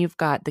books and you've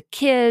got the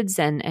kids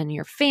and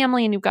your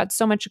family and you've got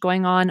so much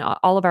going on,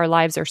 all of our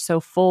lives are so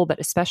full, but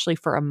especially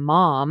for a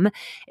mom,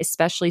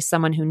 especially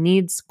someone who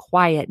needs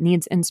quiet,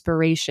 needs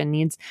inspiration,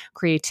 needs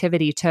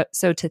creativity.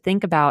 So to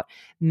think about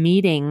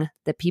meeting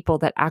the people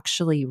that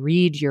actually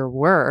read your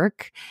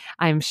work,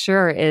 I'm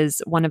sure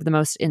is one of the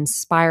most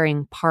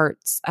inspiring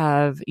parts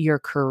of your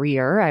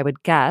career, I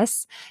would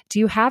guess. Do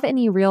you have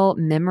any real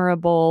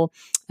memorable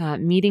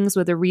meetings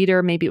with a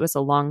reader? Maybe it was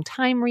a long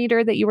time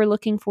reader that you were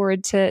looking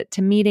forward to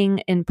meeting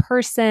in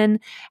person.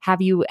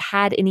 Have you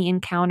had any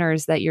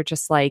encounters that you're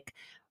just like,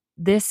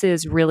 this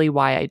is really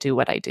why I do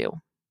what I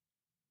do?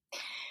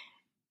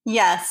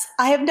 Yes,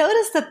 I have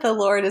noticed that the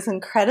Lord is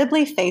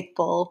incredibly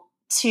faithful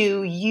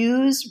to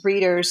use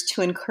readers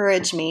to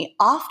encourage me,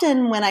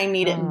 often when I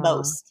need it Oh,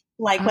 most.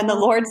 Like when the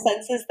Lord oh,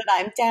 senses that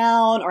I'm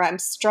down or I'm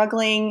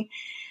struggling,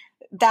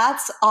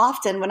 that's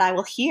often when I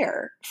will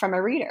hear from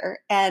a reader.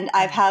 And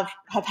have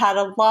had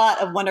a lot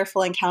of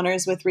wonderful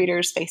encounters with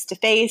readers face to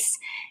face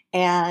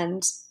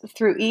and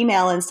through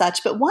email and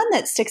such. But one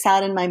that sticks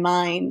out in my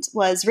mind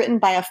was written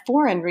by a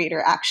foreign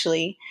reader,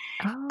 actually.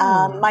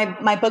 oh,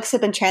 My books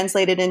have been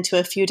translated into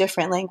a few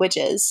different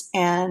languages,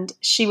 and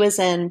she was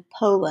in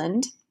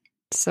Poland.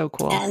 so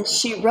cool. And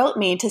she wrote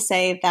me to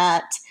say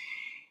that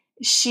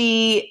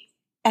she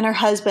and her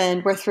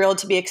husband were thrilled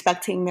to be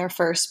expecting their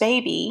first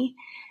baby.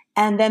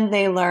 And then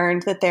they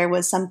learned that there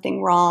was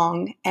something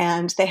wrong,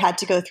 and they had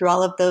to go through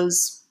all of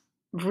those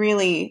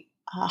really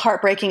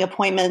heartbreaking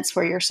appointments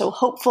where you're so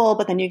hopeful,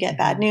 but then you get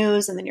bad Mhm.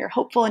 news, and then you're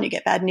hopeful and you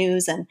get bad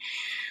news. And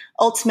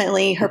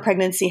ultimately, her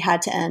pregnancy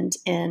had to end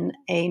in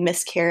a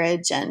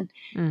miscarriage. And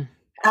Mm.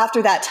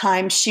 after that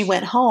time, she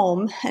went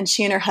home, and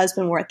she and her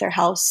husband were at their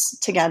house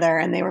together,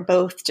 and they were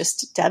both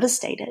just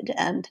devastated.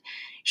 And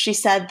she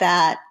said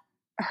that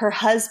her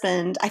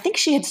husband, I think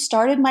she had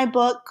started my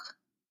book.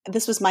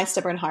 This was My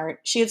Stubborn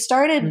Heart. She had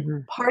started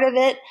Mhm. part of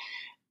it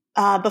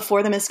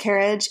before the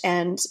miscarriage,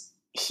 and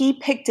he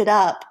picked it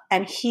up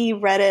and he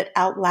read it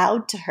out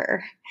loud to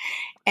her.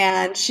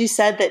 And she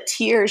said that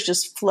tears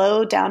just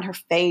flowed down her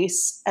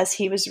face as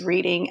he was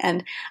reading.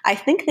 And I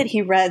think that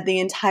he read the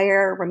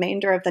entire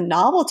remainder of the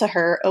novel to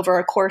her over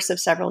a course of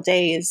several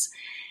days.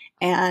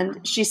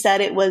 And she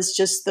said it was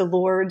just the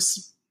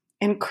Lord's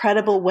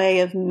incredible way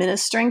of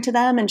ministering to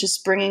them and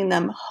just bringing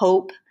them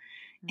hope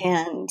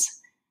and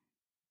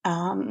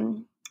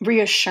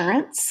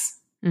reassurance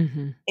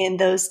Mhm. in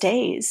those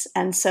days.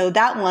 And so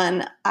that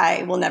one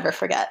I will never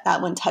forget.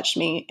 That one touched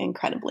me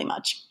incredibly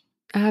much.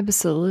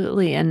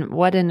 Absolutely. And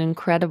what an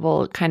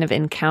incredible kind of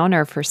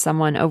encounter for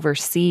someone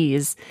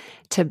overseas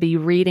to be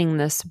reading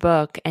this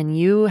book. And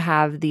you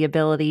have the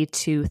ability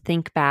to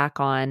think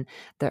back on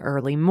the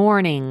early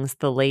mornings,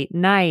 the late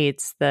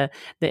nights, the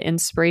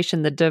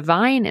inspiration, the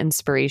divine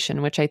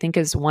inspiration, which I think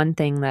is one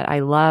thing that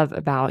I love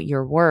about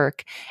your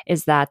work,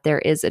 is that there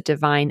is a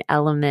divine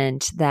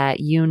element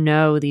that you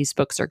know these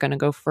books are going to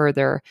go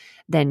further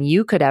than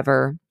you could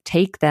ever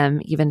take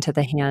them even to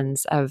the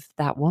hands of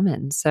that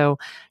woman. So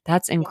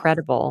that's Yes.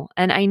 incredible.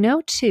 And I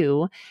know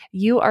too,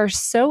 you are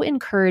so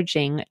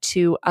encouraging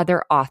to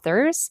other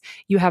authors.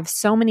 You have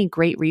so many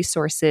great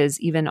resources,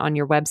 even on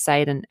your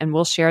website, and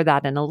we'll share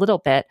that in a little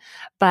bit.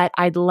 But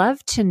I'd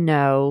love to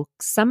know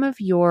some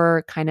of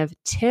your kind of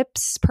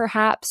tips,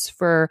 perhaps,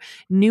 for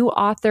new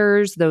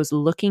authors, those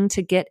looking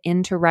to get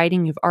into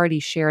writing. You've already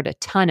shared a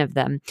ton of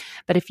them.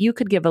 But if you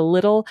could give a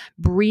little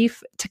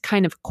brief to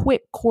kind of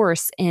quick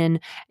course in,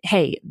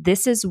 hey,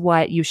 this is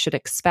what you should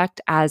expect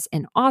as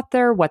an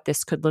author, what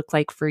this could look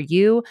like for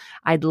you.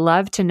 I'd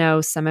love to know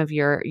some of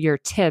your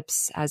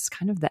tips as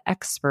kind of the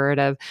expert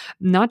of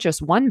not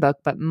just one book,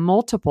 but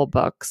multiple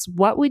books.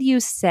 What would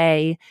you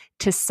say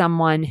to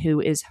someone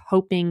who is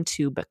hoping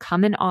to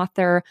become an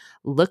author,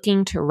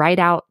 looking to write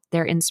out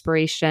their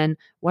inspiration?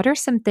 What are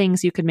some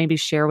things you could maybe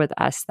share with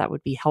us that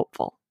would be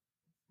helpful?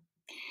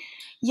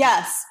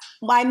 Yes.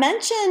 Well, I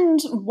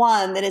mentioned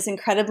one that is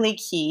incredibly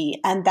key,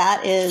 and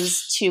that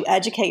is to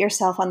educate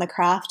yourself on the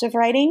craft of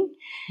writing.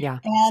 Yeah.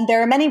 And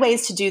there are many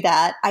ways to do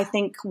that. I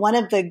think one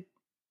of the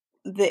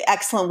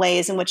excellent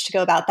ways in which to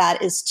go about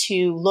that is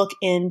to look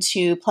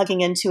into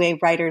plugging into a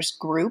writer's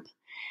group.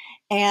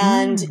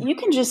 And Mm. you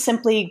can just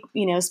simply,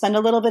 spend a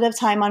little bit of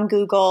time on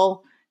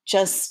Google,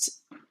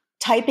 just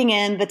typing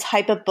in the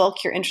type of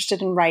book you're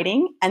interested in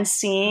writing and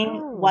seeing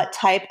Oh. what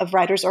type of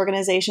writers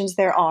organizations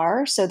there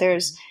are. So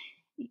there's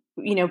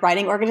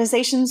writing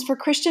organizations for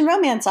Christian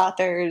romance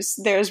authors.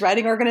 There's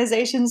writing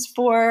organizations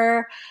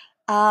for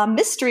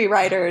mystery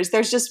writers.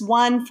 There's just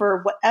one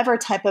for whatever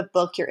type of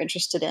book you're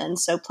interested in.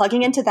 So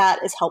plugging into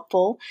that is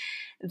helpful.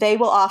 They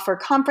will offer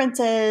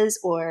conferences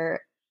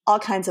or all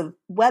kinds of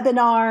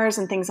webinars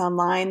and things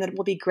online that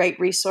will be great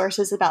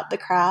resources about the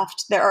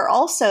craft. There are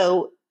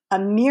also a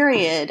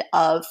myriad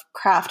of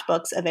craft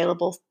books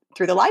available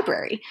through the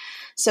library.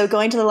 So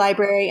going to the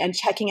library and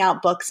checking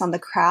out books on the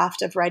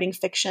craft of writing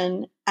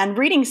fiction and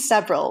reading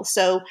several.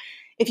 So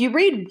if you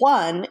read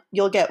one,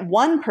 you'll get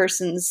one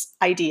person's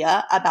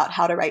idea about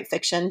how to write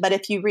fiction. But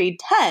if you read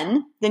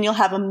 10, then you'll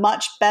have a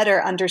much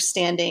better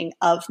understanding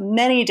of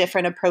many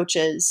different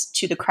approaches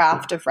to the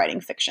craft of writing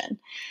fiction.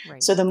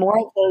 Right. So the more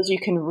of those you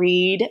can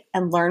read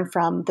and learn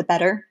from, the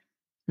better.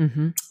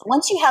 Mm-hmm.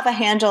 Once you have a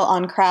handle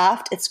on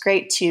craft, it's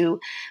great to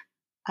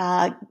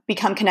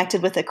become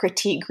connected with a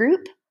critique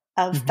group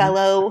of Mm-hmm.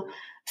 fellow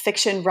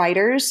fiction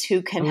writers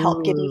who can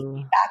help give you Ooh.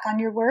 feedback on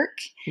your work.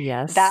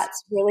 Yes.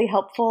 That's really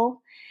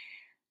helpful.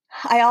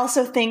 I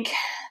also think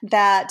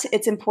that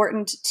it's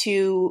important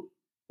to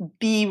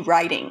be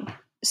writing.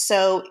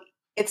 So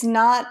it's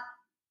not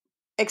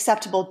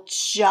acceptable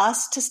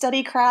just to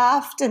study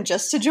craft and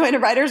just to join a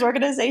writer's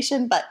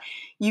organization, but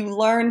you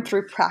learn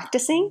through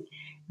practicing.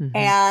 Mm-hmm.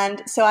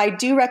 And so I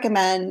do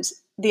recommend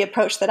the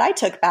approach that I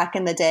took back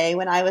in the day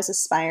when I was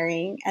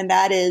aspiring, and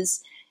that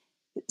is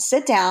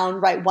sit down,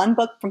 write one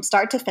book from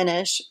start to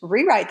finish,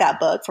 rewrite that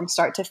book from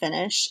start to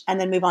finish, and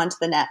then move on to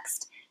the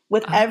next.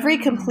 With every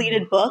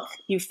completed book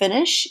you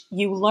finish,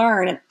 you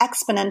learn an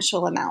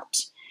exponential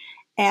amount.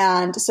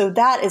 And so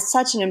that is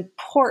such an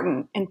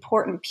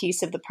important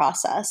piece of the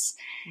process.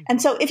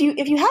 And so if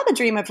you have a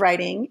dream of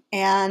writing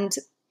and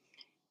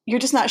you're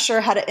just not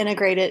sure how to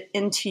integrate it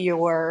into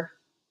your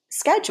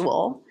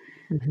schedule,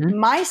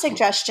 my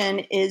suggestion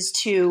is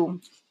to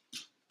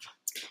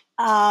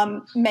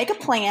make a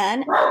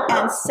plan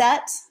and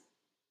set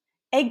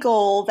a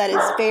goal that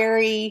is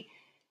very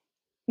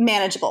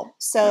manageable.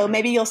 So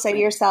maybe you'll say to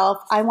yourself,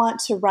 I want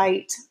to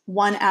write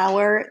 1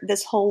 hour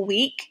this whole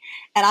week,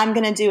 and I'm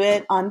going to do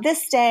it on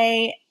this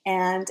day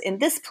and in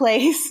this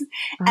place.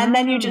 And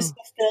then you just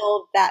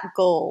fulfill that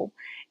goal.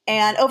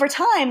 And over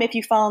time, if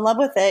you fall in love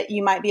with it,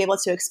 you might be able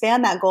to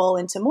expand that goal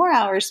into more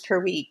hours per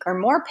week or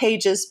more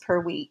pages per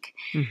week.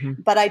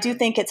 But I do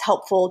think it's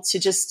helpful to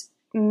just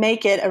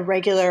make it a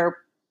regular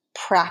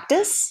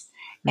practice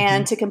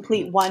and to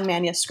complete one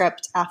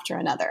manuscript after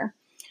another.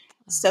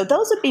 So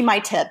those would be my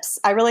tips.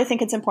 I really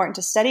think it's important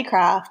to study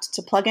craft,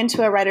 to plug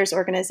into a writer's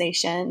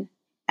organization,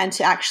 and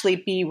to actually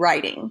be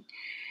writing.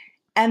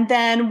 And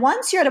then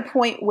once you're at a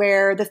point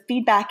where the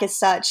feedback is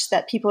such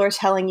that people are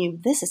telling you,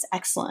 this is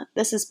excellent,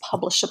 this is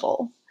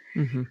publishable,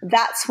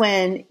 that's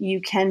when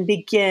you can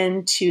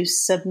begin to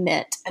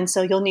submit. And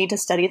so you'll need to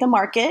study the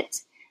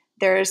market.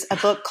 There's a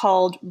book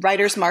called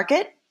Writer's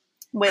Market,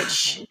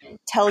 which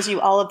tells you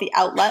all of the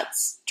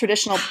outlets,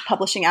 traditional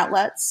publishing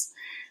outlets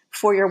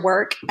for your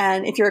work.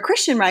 And if you're a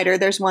Christian writer,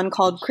 there's one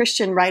called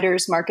Christian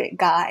Writers Market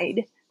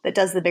Guide that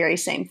does the very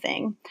same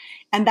thing.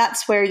 And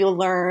that's where you'll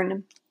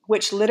learn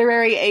which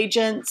literary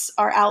agents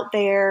are out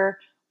there,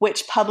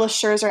 which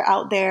publishers are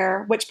out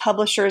there, which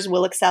publishers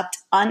will accept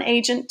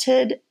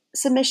unagented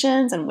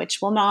submissions and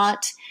which will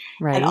not,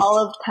 and all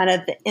of kind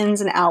of the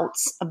ins and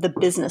outs of the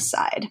business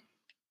side.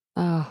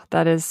 Oh,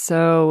 that is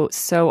so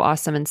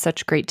awesome, and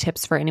such great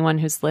tips for anyone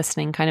who's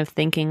listening, kind of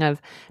thinking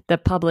of the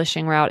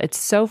publishing route. It's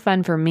so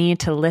fun for me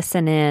to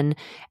listen in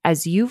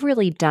as you've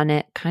really done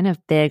it kind of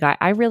big.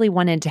 I really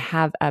wanted to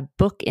have a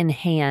book in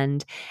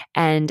hand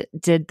and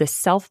did the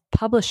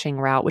self-publishing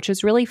route, which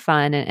is really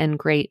fun and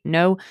great.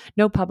 No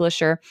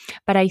publisher.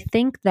 But I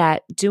think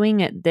that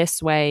doing it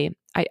this way,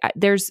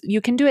 you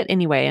can do it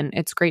anyway, and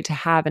it's great to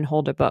have and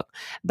hold a book.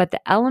 But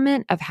the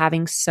element of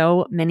having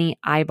so many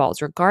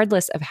eyeballs,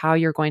 regardless of how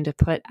you're going to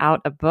put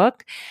out a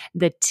book,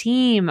 the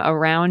team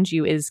around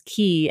you is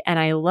key. And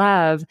I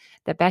love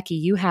that, Becky,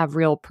 you have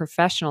real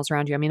professionals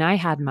around you. I mean, I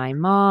had my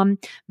mom,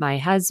 my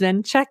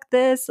husband, check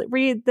this,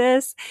 read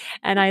this.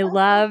 And I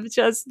love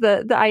just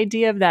the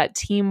idea of that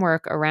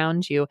teamwork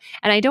around you.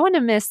 And I don't want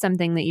to miss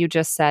something that you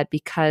just said,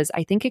 because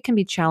I think it can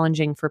be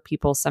challenging for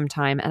people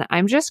sometime. And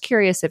I'm just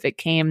curious if it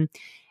came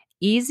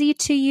easy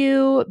to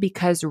you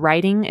because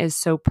writing is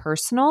so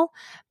personal.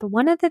 But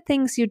one of the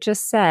things you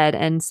just said,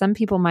 and some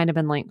people might have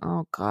been like,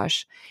 oh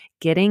gosh,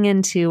 getting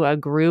into a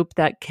group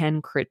that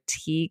can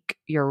critique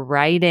your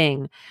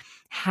writing.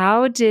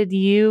 How did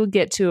you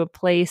get to a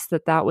place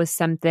that was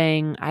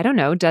something, I don't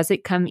know, does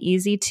it come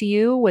easy to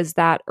you? Was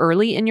that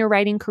early in your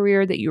writing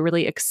career that you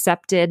really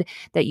accepted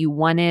that you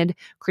wanted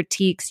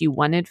critiques, you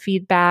wanted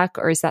feedback,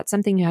 or is that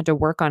something you had to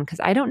work on? Because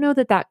I don't know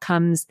that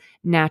comes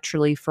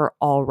naturally for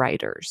all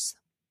writers.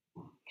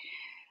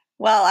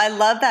 Well, I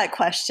love that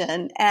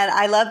question. And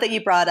I love that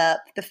you brought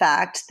up the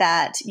fact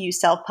that you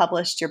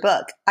self-published your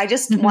book. I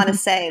just want to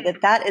say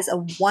that is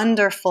a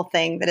wonderful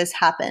thing that has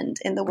happened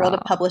in the world of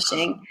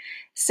publishing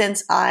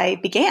since I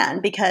began,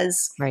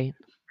 because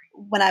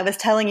when I was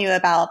telling you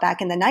about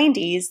back in the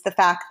 90s, the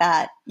fact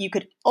that you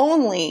could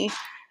only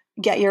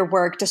get your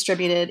work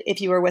distributed if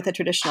you were with a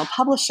traditional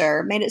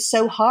publisher made it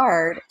so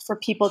hard for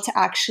people to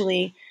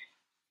actually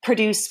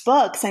produce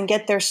books and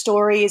get their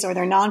stories or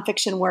their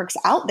nonfiction works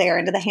out there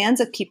into the hands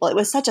of people. It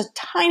was such a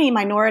tiny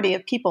minority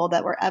of people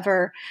that were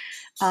ever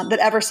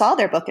saw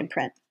their book in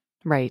print.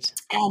 Right.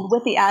 And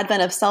with the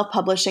advent of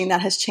self-publishing, that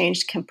has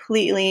changed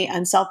completely.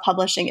 And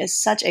self-publishing is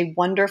such a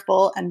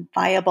wonderful and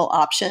viable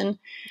option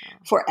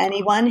for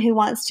anyone who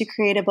wants to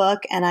create a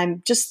book. And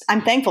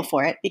I'm thankful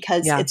for it,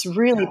 because it's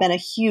really been a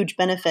huge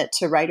benefit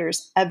to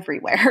writers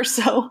everywhere.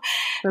 So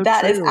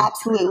that is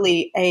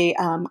absolutely a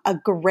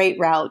great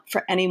route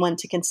for anyone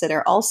to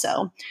consider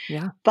also.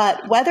 Yeah.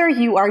 But whether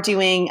you are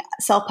doing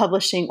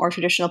self-publishing or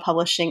traditional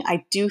publishing,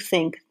 I do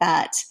think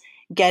that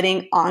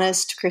getting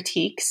honest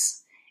critiques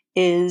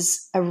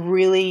is a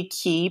really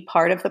key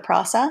part of the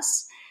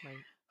process. Right.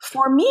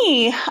 For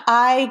me,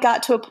 I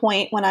got to a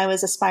point when I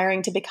was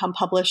aspiring to become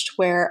published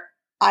where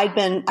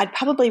I'd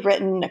probably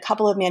written a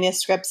couple of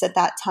manuscripts at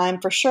that time.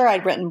 For sure,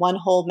 I'd written one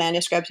whole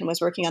manuscript and was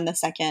working on the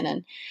second.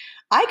 And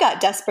I got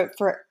desperate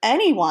for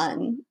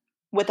anyone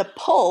with a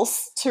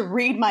pulse to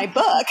read my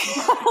book.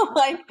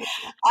 Like,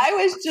 I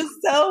was just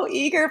so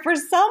eager for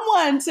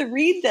someone to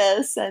read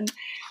this. And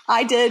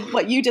I did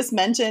what you just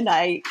mentioned.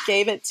 I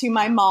gave it to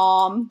my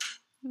mom.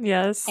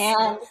 Yes.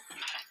 And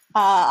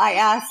I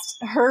asked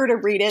her to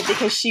read it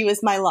because she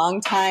was my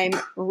longtime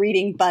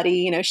reading buddy.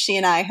 You know, she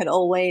and I had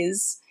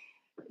always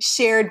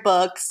shared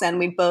books, and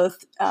we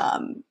both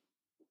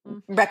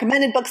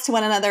recommended books to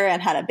one another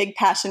and had a big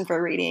passion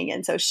for reading.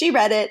 And so she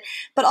read it,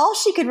 but all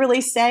she could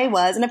really say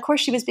was, and of course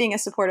she was being a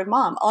supportive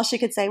mom, all she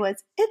could say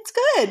was, "It's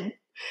good."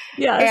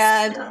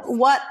 Yes. And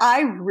what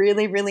I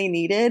really, really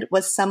needed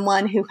was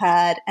someone who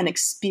had an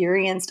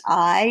experienced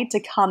eye to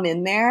come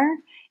in there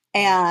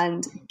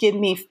and give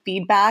me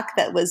feedback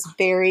that was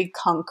very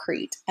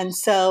concrete. And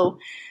so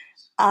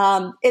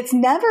it's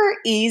never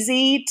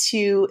easy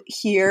to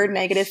hear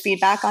negative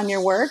feedback on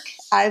your work.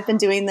 I've been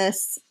doing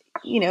this,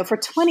 for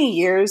 20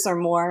 years or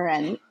more,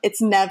 and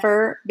it's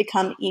never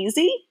become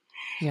easy.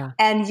 Yeah.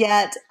 And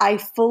yet I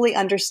fully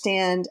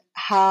understand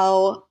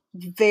how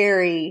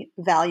very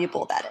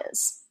valuable that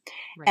is.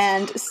 Right.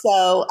 And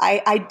so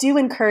I do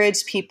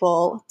encourage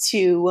people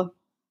to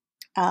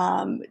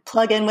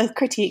plug in with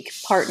critique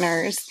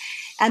partners.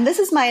 And this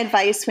is my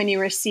advice when you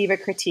receive a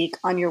critique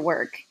on your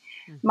work.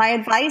 Mm-hmm. My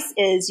advice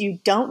is you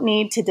don't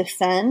need to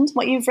defend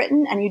what you've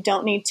written, and you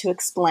don't need to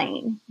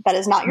explain. That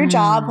is not your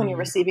job when you're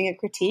receiving a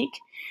critique.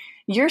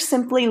 You're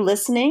simply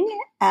listening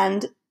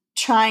and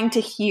trying to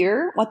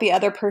hear what the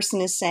other person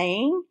is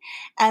saying.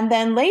 And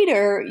then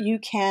later you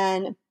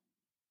can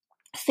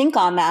think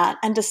on that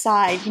and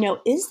decide,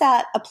 is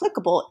that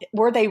applicable?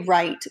 Were they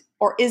right?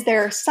 Or is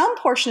there some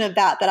portion of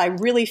that I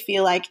really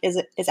feel like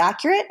is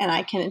accurate and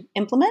I can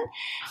implement?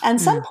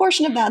 And some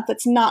portion of that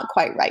that's not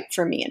quite right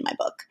for me in my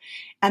book.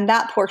 And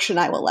that portion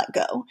I will let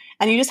go.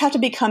 And you just have to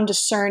become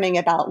discerning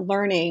about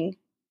learning,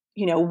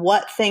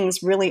 what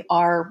things really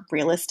are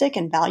realistic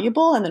and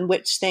valuable, and then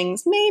which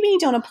things maybe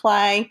don't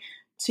apply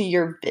to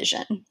your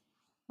vision.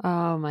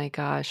 Oh my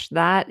gosh,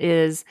 that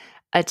is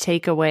a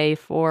takeaway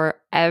for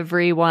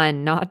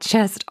everyone, not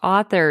just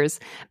authors,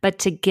 but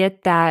to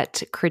get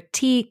that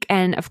critique.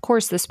 And of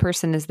course, this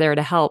person is there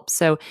to help.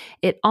 So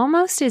it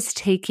almost is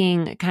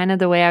taking, kind of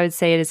the way I would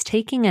say it, is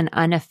taking an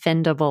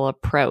unoffendable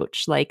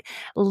approach. Like,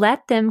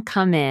 let them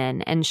come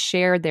in and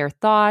share their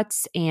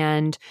thoughts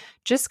and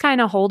just kind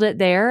of hold it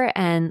there.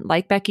 And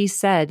like Becky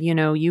said,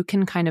 you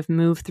can kind of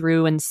move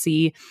through and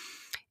see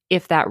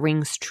if that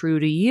rings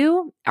true to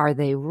you. Are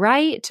they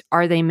right?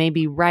 Are they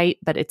maybe right,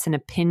 but it's an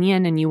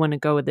opinion and you want to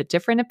go with a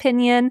different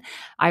opinion?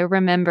 I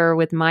remember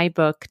with my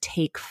book,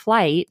 Take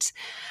Flight,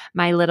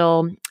 my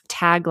little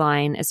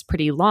tagline is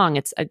pretty long.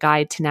 It's a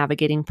guide to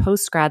navigating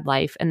post-grad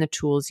life and the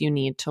tools you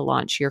need to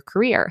launch your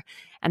career.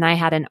 And I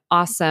had an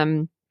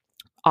awesome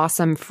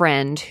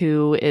friend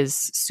who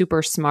is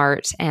super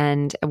smart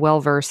and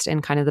well-versed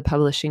in kind of the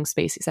publishing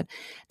space. He said,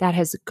 that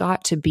has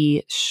got to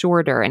be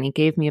shorter. And he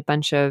gave me a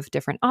bunch of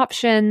different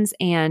options.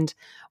 And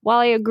while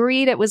I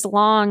agreed it was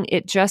long,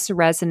 it just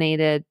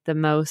resonated the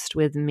most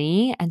with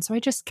me. And so I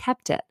just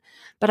kept it.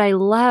 But I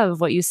love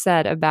what you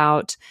said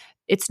about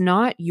it's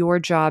not your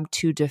job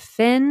to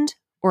defend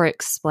or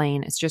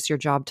explain. It's just your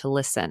job to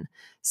listen.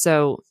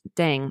 So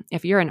dang,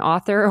 if you're an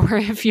author or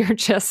if you're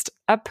just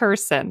a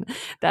person,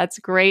 that's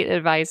great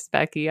advice,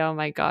 Becky. Oh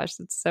my gosh,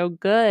 that's so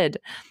good.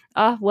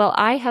 Well,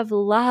 I have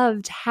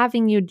loved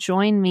having you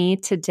join me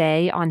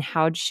today on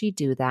How'd She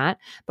Do That?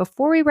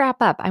 Before we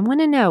wrap up, I want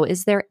to know,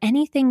 is there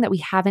anything that we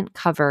haven't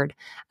covered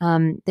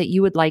that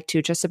you would like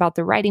to, just about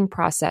the writing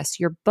process,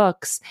 your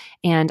books?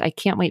 And I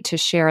can't wait to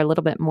share a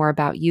little bit more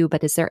about you,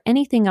 but is there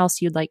anything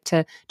else you'd like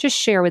to just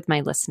share with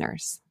my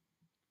listeners?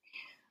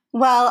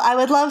 Well, I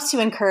would love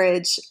to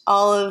encourage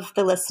all of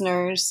the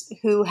listeners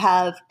who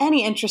have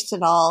any interest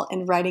at all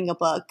in writing a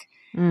book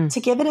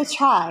to give it a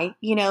try,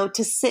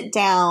 to sit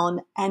down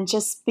and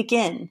just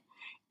begin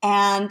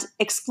and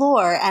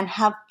explore and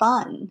have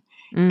fun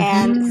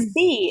and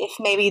see if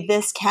maybe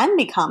this can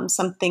become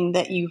something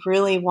that you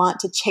really want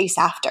to chase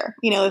after.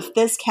 If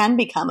this can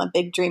become a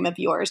big dream of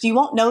yours, you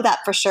won't know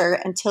that for sure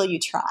until you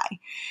try.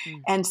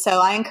 And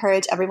so I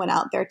encourage everyone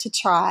out there to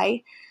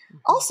try.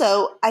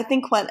 Also, I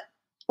think when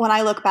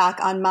I look back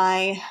on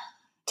my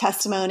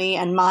testimony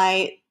and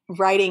my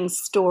writing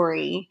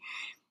story,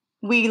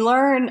 we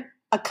learn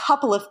a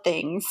couple of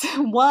things.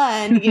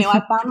 One,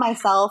 I found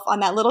myself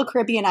on that little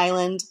Caribbean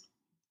island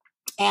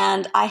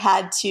and I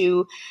had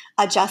to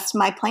adjust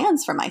my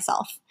plans for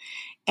myself.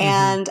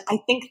 And I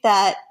think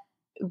that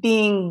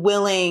being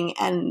willing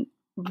and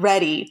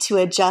ready to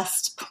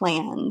adjust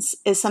plans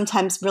is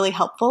sometimes really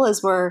helpful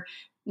as we're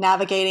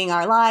navigating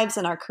our lives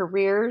and our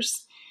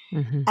careers.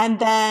 And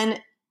then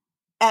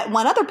at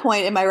one other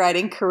point in my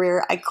writing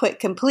career, I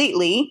quit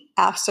completely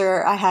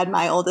after I had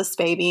my oldest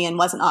baby and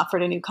wasn't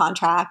offered a new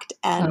contract.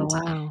 And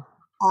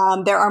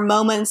there are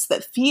moments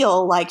that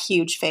feel like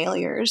huge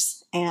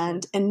failures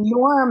and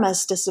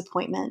enormous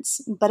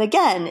disappointments. But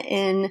again,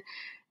 in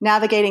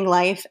navigating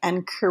life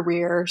and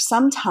career,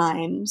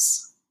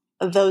 sometimes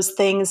those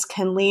things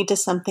can lead to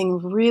something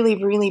really,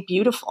 really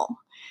beautiful.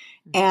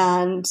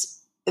 And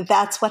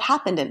that's what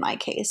happened in my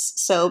case.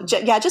 So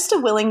just a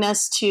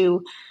willingness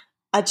to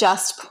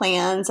adjust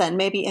plans and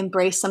maybe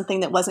embrace something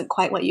that wasn't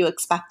quite what you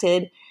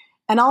expected.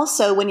 And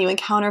also when you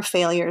encounter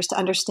failures, to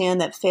understand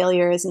that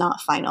failure is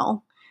not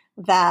final,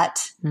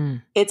 that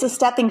it's a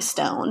stepping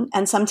stone.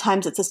 And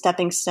sometimes it's a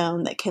stepping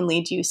stone that can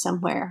lead you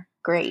somewhere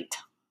great.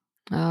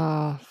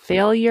 Oh,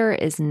 failure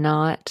is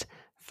not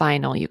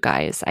final, you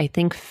guys. I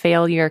think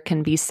failure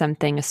can be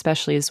something,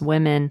 especially as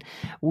women,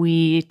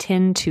 we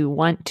tend to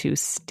want to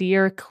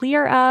steer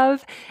clear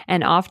of.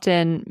 And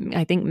often,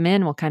 I think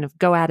men will kind of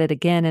go at it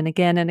again and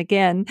again and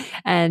again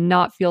and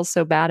not feel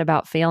so bad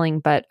about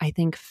failing. But I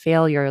think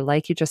failure,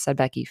 like you just said,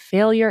 Becky,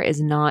 failure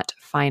is not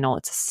final.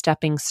 It's a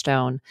stepping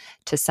stone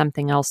to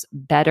something else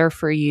better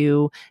for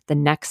you, the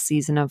next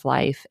season of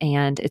life.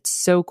 And it's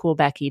so cool,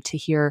 Becky, to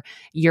hear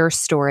your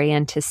story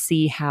and to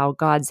see how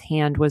God's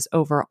hand was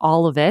over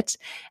all of it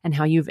and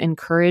how you've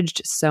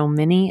encouraged so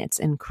many. It's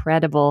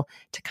incredible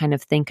to kind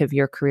of think of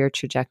your career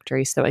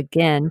trajectory. So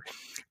again,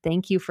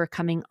 thank you for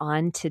coming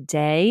on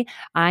today.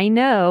 I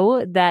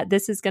know that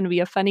this is going to be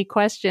a funny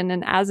question.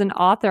 And as an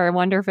author, I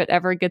wonder if it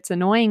ever gets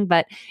annoying,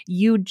 but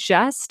you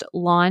just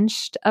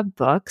launched a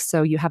book.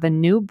 So you have a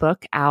new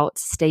book out,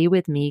 Stay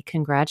With Me.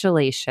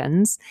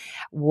 Congratulations.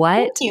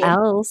 What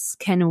else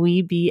can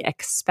we be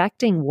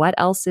expecting? What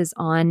else is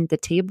on the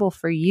table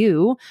for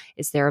you?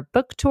 Is there a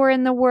book tour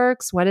in the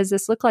works? What does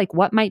this look like?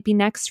 What might be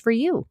next for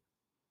you?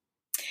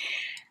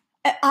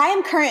 I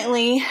am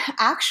currently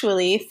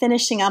actually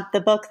finishing up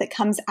the book that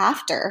comes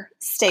after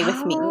Stay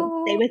With Me.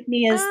 Stay With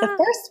Me is the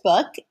first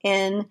book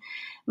in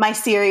my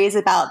series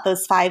about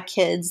those 5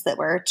 kids that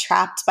were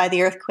trapped by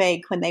the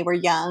earthquake when they were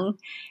young.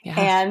 Yeah.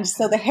 And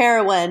so the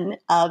heroine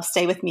of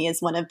Stay With Me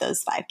is one of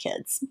those 5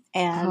 kids.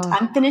 And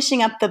I'm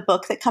finishing up the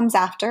book that comes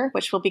after,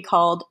 which will be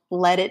called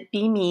Let It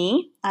Be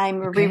Me. I'm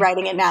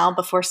rewriting it now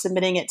before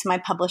submitting it to my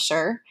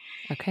publisher.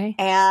 Okay.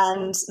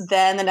 And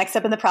then the next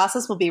step in the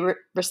process will be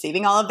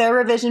receiving all of their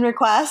revision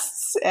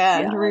requests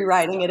and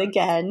rewriting it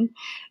again.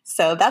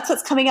 So that's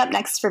what's coming up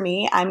next for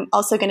me. I'm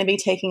also going to be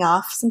taking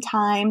off some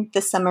time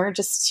this summer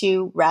just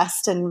to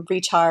rest and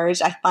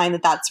recharge. I find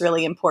that that's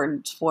really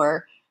important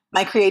for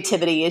my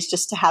creativity, is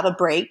just to have a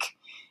break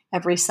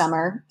every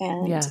summer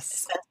and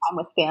spend time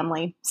with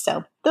family.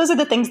 So those are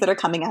the things that are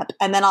coming up.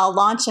 And then I'll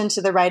launch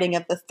into the writing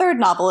of the 3rd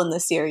novel in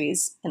the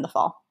series in the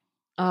fall.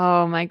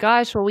 Oh my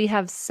gosh. Well, we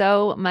have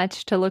so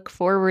much to look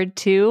forward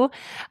to.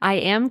 I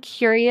am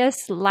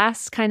curious,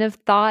 last kind of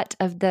thought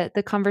of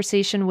the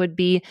conversation would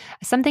be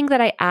something that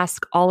I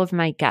ask all of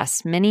my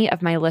guests. Many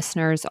of my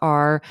listeners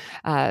are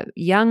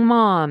young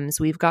moms.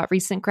 We've got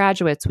recent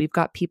graduates. We've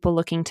got people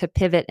looking to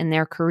pivot in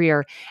their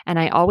career. And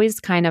I always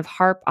kind of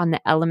harp on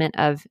the element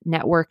of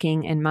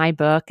networking in my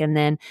book. And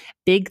then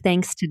big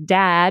thanks to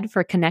Dad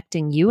for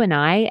connecting you and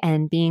I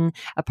and being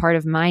a part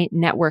of my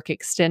network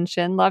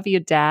extension. Love you,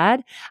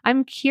 Dad.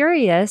 I'm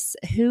curious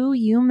who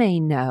you may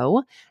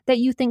know that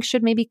you think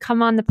should maybe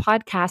come on the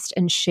podcast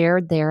and share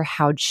their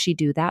How'd She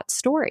Do That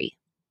story.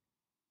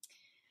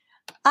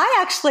 I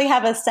actually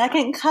have a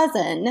second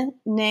cousin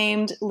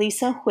named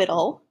Lisa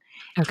Whittle.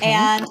 Okay.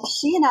 And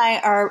she and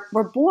I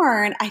were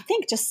born, I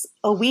think, just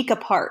a week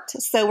apart.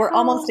 So we're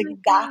almost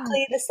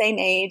exactly the same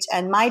age.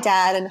 And my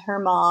dad and her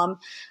mom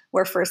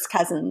were first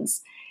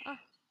cousins.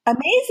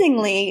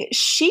 Amazingly,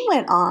 she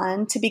went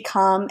on to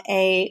become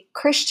a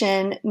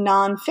Christian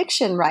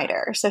nonfiction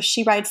writer. So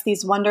she writes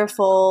these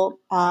wonderful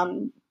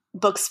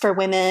books for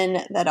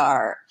women that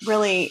are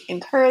really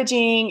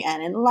encouraging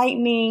and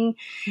enlightening.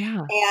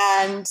 Yeah.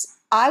 And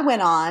I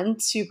went on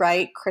to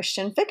write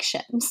Christian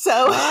fiction.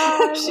 So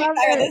she and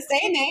I are the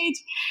same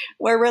age.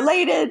 We're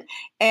related.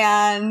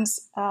 And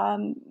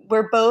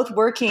we're both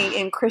working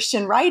in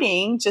Christian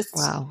writing. Just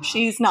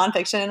she's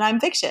nonfiction and I'm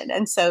fiction.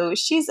 And so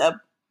she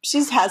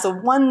has a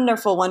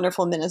wonderful,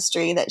 wonderful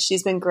ministry that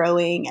she's been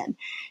growing, and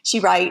she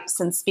writes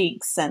and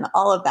speaks and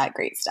all of that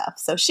great stuff.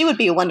 So she would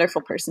be a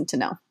wonderful person to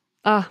know.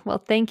 Oh, well,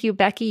 thank you,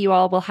 Becky. You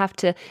all will have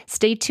to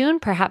stay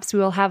tuned. Perhaps we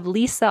will have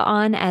Lisa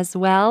on as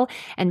well.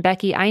 And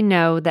Becky, I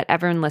know that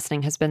everyone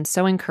listening has been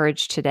so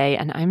encouraged today,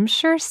 and I'm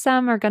sure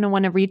some are going to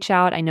want to reach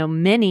out. I know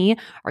many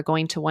are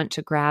going to want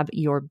to grab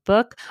your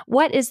book.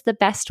 What is the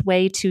best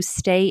way to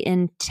stay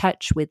in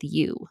touch with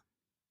you?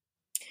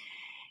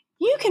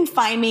 You can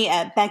find me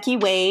at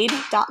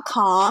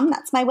beckywade.com.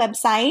 That's my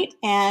website.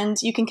 And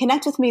you can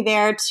connect with me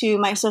there to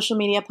my social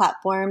media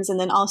platforms. And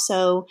then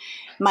also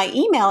my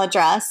email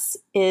address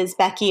is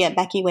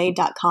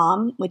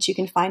becky@beckywade.com, which you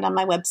can find on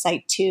my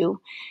website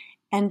too.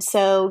 And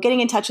so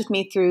getting in touch with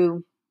me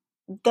through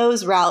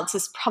those routes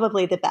is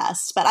probably the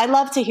best. But I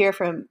love to hear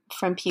from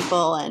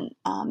people. And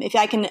if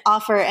I can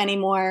offer any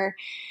more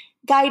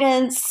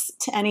guidance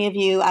to any of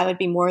you, I would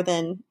be more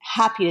than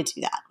happy to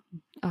do that.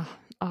 Oh.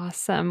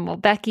 Awesome. Well,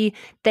 Becky,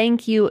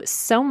 thank you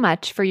so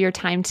much for your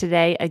time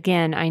today.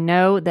 Again, I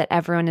know that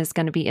everyone is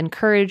going to be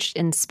encouraged,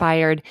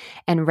 inspired,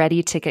 and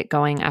ready to get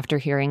going after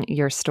hearing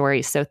your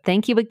story. So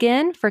thank you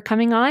again for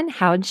coming on.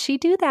 How'd she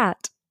do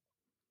that?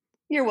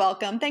 You're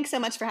welcome. Thanks so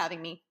much for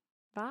having me.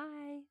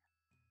 Bye.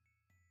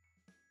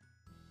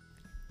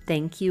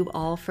 Thank you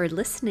all for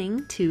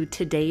listening to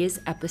today's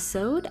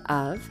episode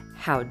of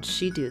How'd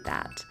She Do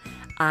That?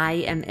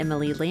 I am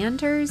Emily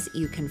Landers.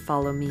 You can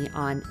follow me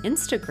on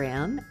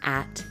Instagram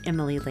at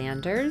Emily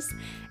Landers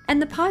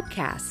and the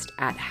podcast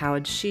at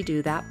How'd She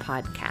Do That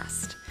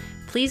Podcast.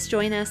 Please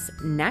join us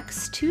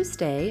next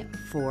Tuesday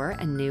for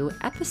a new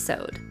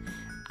episode.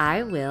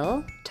 I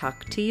will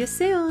talk to you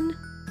soon.